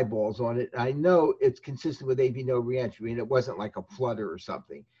my eyeballs on it. I know it's consistent with AV node reentry, and it wasn't like a flutter or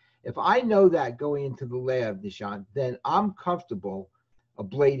something. If I know that going into the lab, Nishant, then I'm comfortable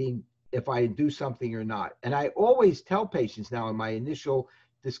ablating if I do something or not. And I always tell patients now in my initial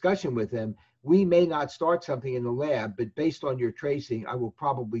discussion with them, we may not start something in the lab, but based on your tracing, I will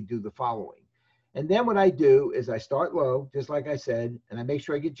probably do the following. And then what I do is I start low, just like I said, and I make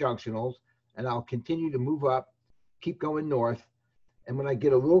sure I get junctionals, and I'll continue to move up, keep going north. And when I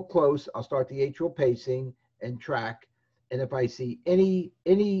get a little close, I'll start the atrial pacing and track. And if I see any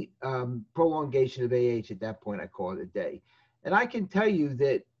prolongation of AH at that point, I call it a day. And I can tell you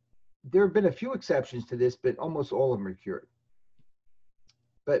that there have been a few exceptions to this, but almost all of them are cured.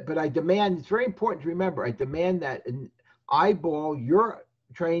 But I demand, it's very important to remember, I demand that an eyeball, your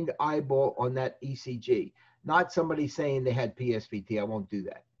trained eyeball on that ECG, not somebody saying they had PSVT. I won't do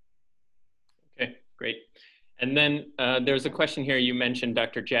that. Okay, great. And then there's a question here. You mentioned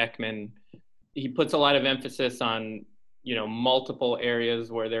Dr. Jackman. He puts a lot of emphasis on, you know, multiple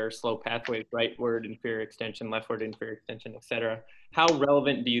areas where there are slow pathways, rightward inferior extension, leftward inferior extension, et cetera. How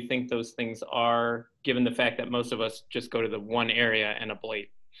relevant do you think those things are, given the fact that most of us just go to the one area and ablate?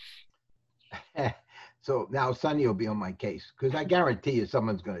 So now Sonny will be on my case, because I guarantee you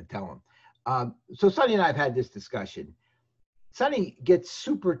someone's going to tell him. So Sonny and I have had this discussion. Sonny gets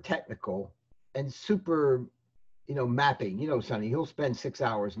super technical and super, you know, mapping. You know, Sonny, he'll spend 6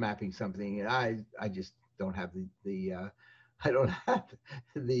 hours mapping something, and I just don't have I don't have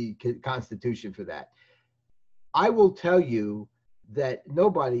the constitution for that. I will tell you that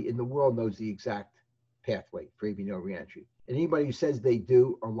nobody in the world knows the exact pathway for AV node reentry. And anybody who says they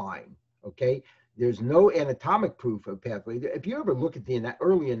do are lying, okay? There's no anatomic proof of pathway. If you ever look at the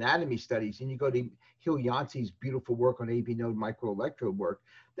early anatomy studies and you go to Hill Yancey's beautiful work on AV node microelectrode work,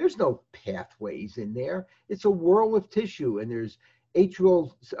 there's no pathways in there. It's a whirl of tissue, and there's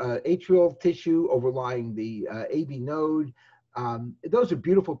atrial tissue overlying the AV node. Those are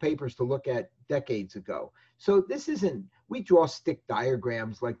beautiful papers to look at decades ago. So this isn't, we draw stick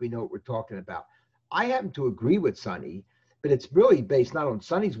diagrams like we know what we're talking about. I happen to agree with Sonny, but it's really based not on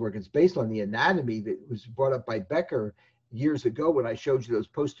Sonny's work, it's based on the anatomy that was brought up by Becker years ago when I showed you those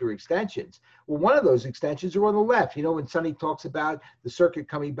posterior extensions. Well, one of those extensions are on the left. You know, when Sonny talks about the circuit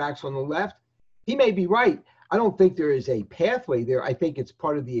coming back on the left, he may be right. I don't think there is a pathway there. I think it's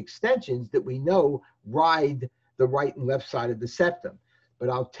part of the extensions that we know ride the right and left side of the septum. But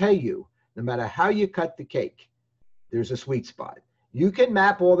I'll tell you, no matter how you cut the cake, there's a sweet spot. You can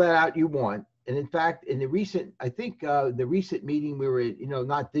map all that out you want. And in fact, in the recent, I think the recent meeting we were at, you know,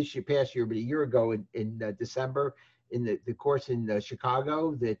 not this year, past year, but a year ago in December, in the course in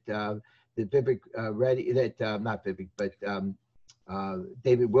Chicago that Vivek Reddy, not Vivek, but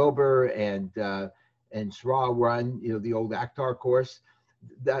David Wilbur and Sra run, you know, the old ACTAR course.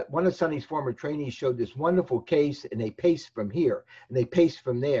 That one of Sonny's former trainees showed this wonderful case, and they paced from here and they paced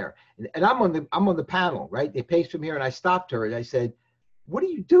from there. And I'm on the panel, right? They paced from here, and I stopped her and I said, "What are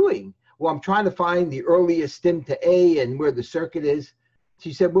you doing?" "Well, I'm trying to find the earliest stim to A and where the circuit is."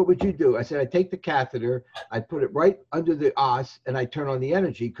 She said, what would you do? I said, I take the catheter, I put it right under the os, and I turn on the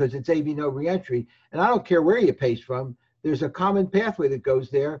energy because it's AV node reentry. And I don't care where you pace from. There's a common pathway that goes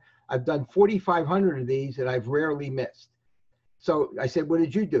there. I've done 4,500 of these, and I've rarely missed. So I said, what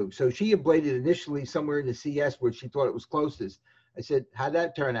did you do? So she ablated initially somewhere in the CS where she thought it was closest. I said, how'd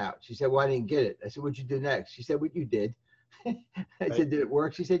that turn out? She said, well, I didn't get it. I said, what'd you do next? She said, what you did. I said, did it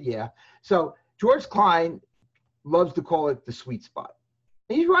work? She said, yeah. So George Klein loves to call it the sweet spot.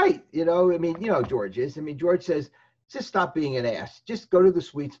 He's right. You know, I mean, you know, George is. I mean, George says, just stop being an ass. Just go to the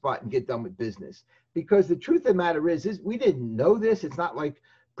sweet spot and get done with business. Because the truth of the matter is we didn't know this. It's not like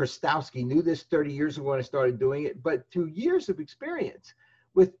Prystowsky knew this 30 years ago when I started doing it, but through years of experience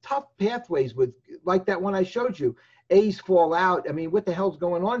with tough pathways, with like that one I showed you, A's fall out. I mean, what the hell's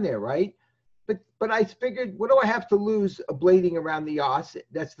going on there, right? But I figured, what do I have to lose ablating around the os?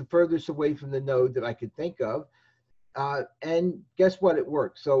 That's the furthest away from the node that I could think of. And guess what? It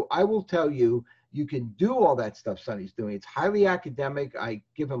works. So I will tell you, you can do all that stuff Sonny's doing. It's highly academic. I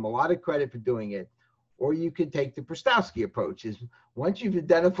give him a lot of credit for doing it. Or you can take the Prystowsky approach. Is once you've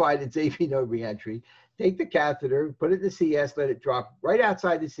identified its AV node reentry, take the catheter, put it in the CS, let it drop right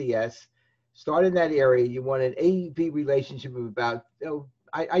outside the CS, start in that area. You want an AV relationship of about, you know,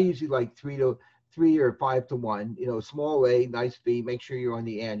 I usually like 3 or 5 to 1. You know, small A, nice V. Make sure you're on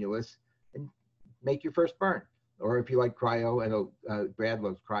the annulus, and make your first burn. Or if you like cryo, I know Brad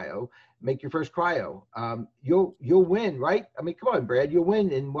loves cryo, make your first cryo. You'll win, right? I mean, come on, Brad, you'll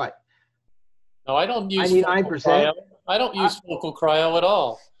win in what? No, I don't use 99%. I don't use focal cryo at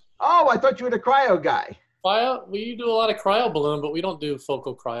all. Oh, I thought you were the cryo guy. We do a lot of cryo balloon, but we don't do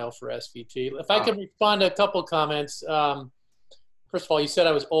focal cryo for SVT. If I could respond to a couple comments. First of all, you said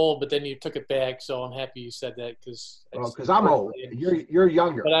I was old, but then you took it back, so I'm happy you said that because I'm old. You're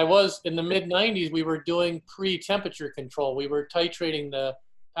younger. But I was in the mid-90s. We were doing pre-temperature control. We were titrating the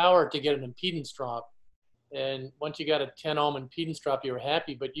power to get an impedance drop, and once you got a 10 ohm impedance drop, you were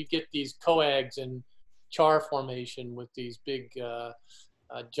happy. But you get these coags and char formation with these big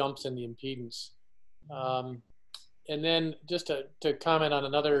jumps in the impedance. And then just to comment on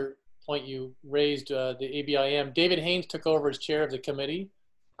another point you raised, the ABIM, David Haynes took over as chair of the committee.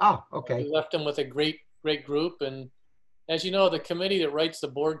 Oh, okay. We left him with a great group. And as you know, the committee that writes the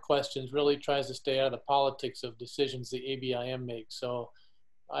board questions really tries to stay out of the politics of decisions the ABIM makes. So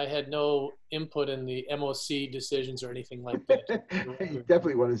I had no input in the MOC decisions or anything like that. You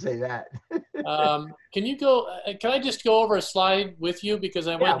definitely want to say that. Can I just go over a slide with you? Because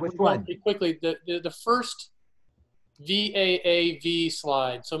I went pretty quickly. The first VAAV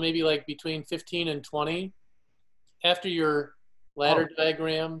slide, so maybe like between 15 and 20, after your ladder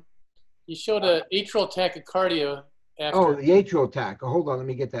diagram, you showed an atrial tachycardia. Oh, the atrial tach. Oh, hold on, let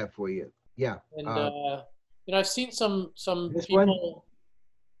me get that for you. Yeah. And you know, I've seen some this people.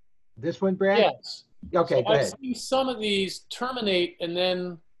 This one, Brad? Yes. Okay, so go ahead. I've seen some of these terminate and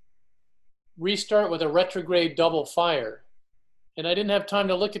then restart with a retrograde double fire. And I didn't have time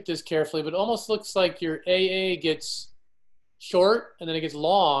to look at this carefully, but it almost looks like your AA gets short and then it gets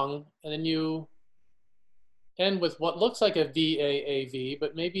long, and then you end with what looks like a VAAV,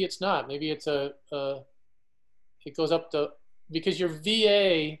 but maybe it's not. Maybe it's it goes up to, because your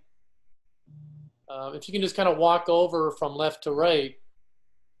VA, if you can just kind of walk over from left to right,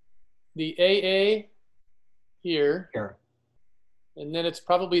 the AA here, and then it's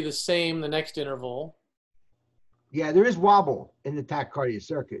probably the same the next interval. Yeah, there is wobble in the tachycardia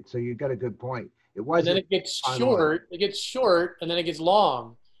circuit, so you got a good point. It wasn't. And then it gets short. It gets short, and then it gets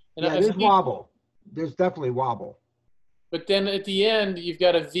long. And yeah, there's wobble. There's definitely wobble. But then at the end, you've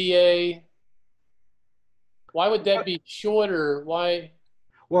got a VA. Why would that be shorter? Why?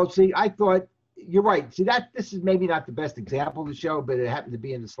 Well, see, I thought you're right. See, this is maybe not the best example to show, but it happened to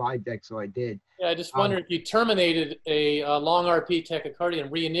be in the slide deck, so I did. Yeah, I just wonder if you terminated a long RP tachycardia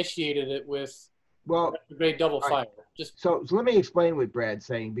and reinitiated it with retrograde double fire. So let me explain what Brad's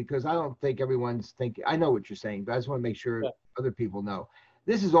saying, because I don't think everyone's thinking. I know what you're saying, but I just want to make sure other people know.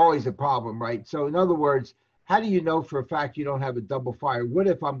 This is always a problem, right? So in other words, how do you know for a fact you don't have a double fire? What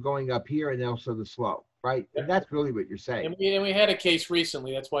if I'm going up here and also the slow, right? And that's really what you're saying. And we had a case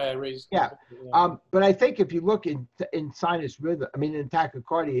recently. That's why I raised. Yeah. But I think if you look in sinus rhythm, I mean in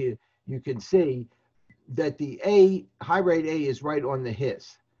tachycardia, you can see that the high rate A is right on the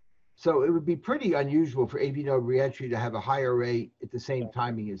hiss. So it would be pretty unusual for AV node reentry to have a higher rate at the same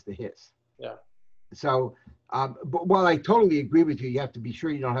timing as the hiss. Yeah. So, but while I totally agree with you, you have to be sure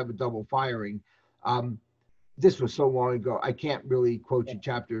you don't have a double firing. This was so long ago, I can't really quote you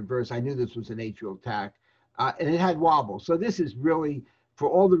chapter and verse. I knew this was an atrial tach, and it had wobble. So this is really, for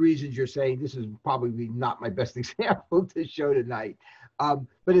all the reasons you're saying, this is probably not my best example to show tonight.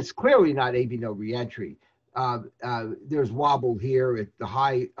 But it's clearly not AV node reentry. There's wobble here. The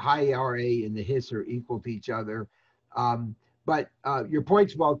high RA and the His are equal to each other. But your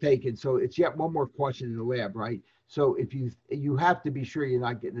point's well taken. So it's yet one more question in the lab, right? So if you have to be sure you're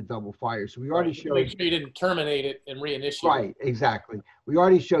not getting a double fire. So we already showed. Make sure you didn't terminate it and reinitiate. Right, exactly. We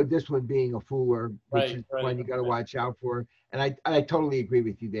already showed this one being a fooler, which is one you got to watch out for. And I totally agree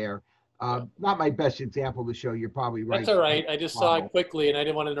with you there. Not my best example to show. You're probably right. That's all right. I just saw it quickly and I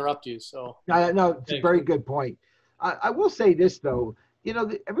didn't want to interrupt you. So no, it's a very good point. I will say this though. You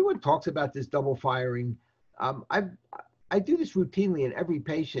know, everyone talks about this double firing. I do this routinely in every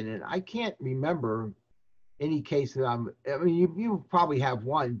patient, and I can't remember any case that I mean, you probably have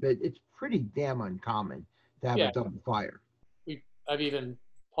one, but it's pretty damn uncommon to have a double fire. I've even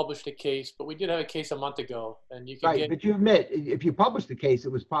published a case, but we did have a case a month ago, and you can but you admit if you published the case,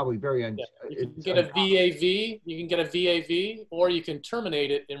 it was probably very you can get a VAV, you can get a VAV, or you can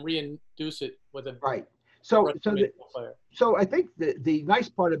terminate it and reinduce it with a So I think the nice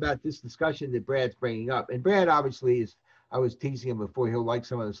part about this discussion that Brad's bringing up, and Brad obviously is, I was teasing him before, he'll like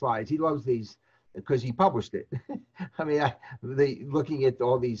some of the slides. He loves these because he published it. I mean, looking at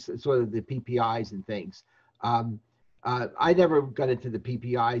all these sort of the PPIs and things. I never got into the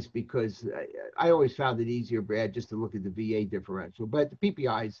PPIs because I always found it easier, Brad, just to look at the VA differential. But the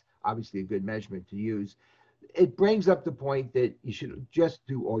PPI is obviously a good measurement to use. It brings up the point that you should just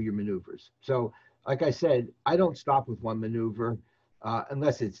do all your maneuvers. So, like I said, I don't stop with one maneuver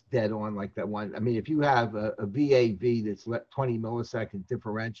unless it's dead on like that one. I mean, if you have a VAV that's 20 millisecond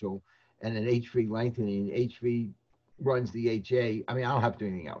differential and an HV lengthening, HV runs the HA, I mean, I don't have to do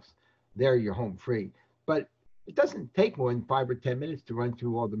anything else. There, you're home free. But it doesn't take more than 5 or 10 minutes to run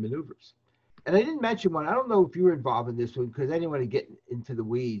through all the maneuvers. And I didn't mention one. I don't know if you were involved in this one because I didn't want to get into the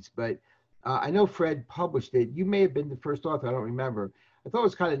weeds, but I know Fred published it. You may have been the first author. I don't remember. I thought it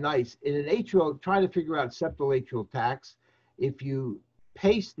was kind of nice. In an atrial, trying to figure out septal atrial tacks, if you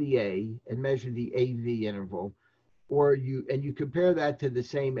pace the A and measure the AV interval, or you compare that to the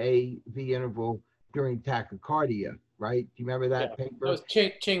same AV interval during tachycardia, right? Do you remember that paper? That was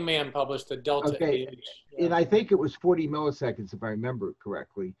Ching Man published the Delta Okay. And I think it was 40 milliseconds, if I remember it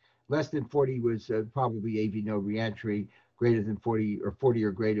correctly. Less than 40 was probably AV node reentry. Greater than 40 or 40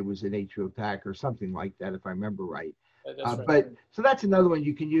 or greater was an atrial attack or something like that, if I remember right. Right. But so that's another one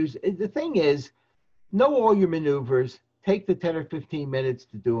you can use. The thing is, know all your maneuvers, take the 10 or 15 minutes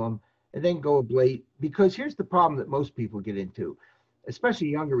to do them, and then go ablate. Because here's the problem that most people get into, especially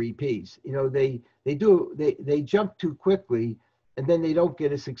younger EPs. You know, they jump too quickly, and then they don't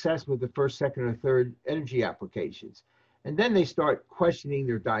get a success with the first, second, or third energy applications. And then they start questioning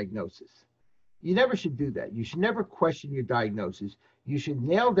their diagnosis. You never should do that. You should never question your diagnosis. You should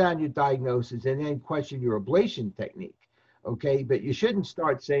nail down your diagnosis and then question your ablation technique, okay? But you shouldn't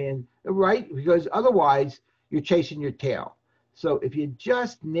start saying, right, because otherwise you're chasing your tail. So if you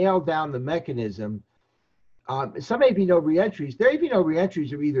just nail down the mechanism, some AV node reentries, their AV node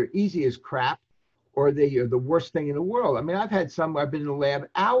reentries are either easy as crap or they are the worst thing in the world. I mean, I've had some, I've been in the lab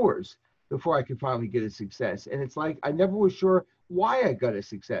hours before I could finally get a success. And it's like, I never was sure why I got a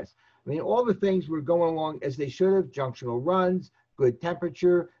success. I mean, all the things were going along as they should have, junctional runs, good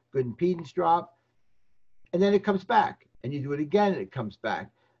temperature, good impedance drop. And then it comes back and you do it again and it comes back.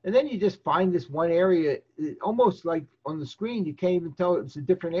 And then you just find this one area, almost like on the screen, you can't even tell it's a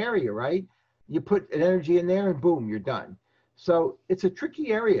different area, right? You put an energy in there and boom, you're done. So it's a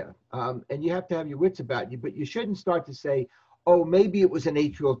tricky area and you have to have your wits about you, but you shouldn't start to say, oh, maybe it was an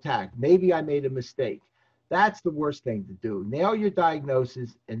atrial attack. Maybe I made a mistake. That's the worst thing to do. Nail your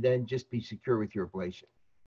diagnosis and then just be secure with your ablation.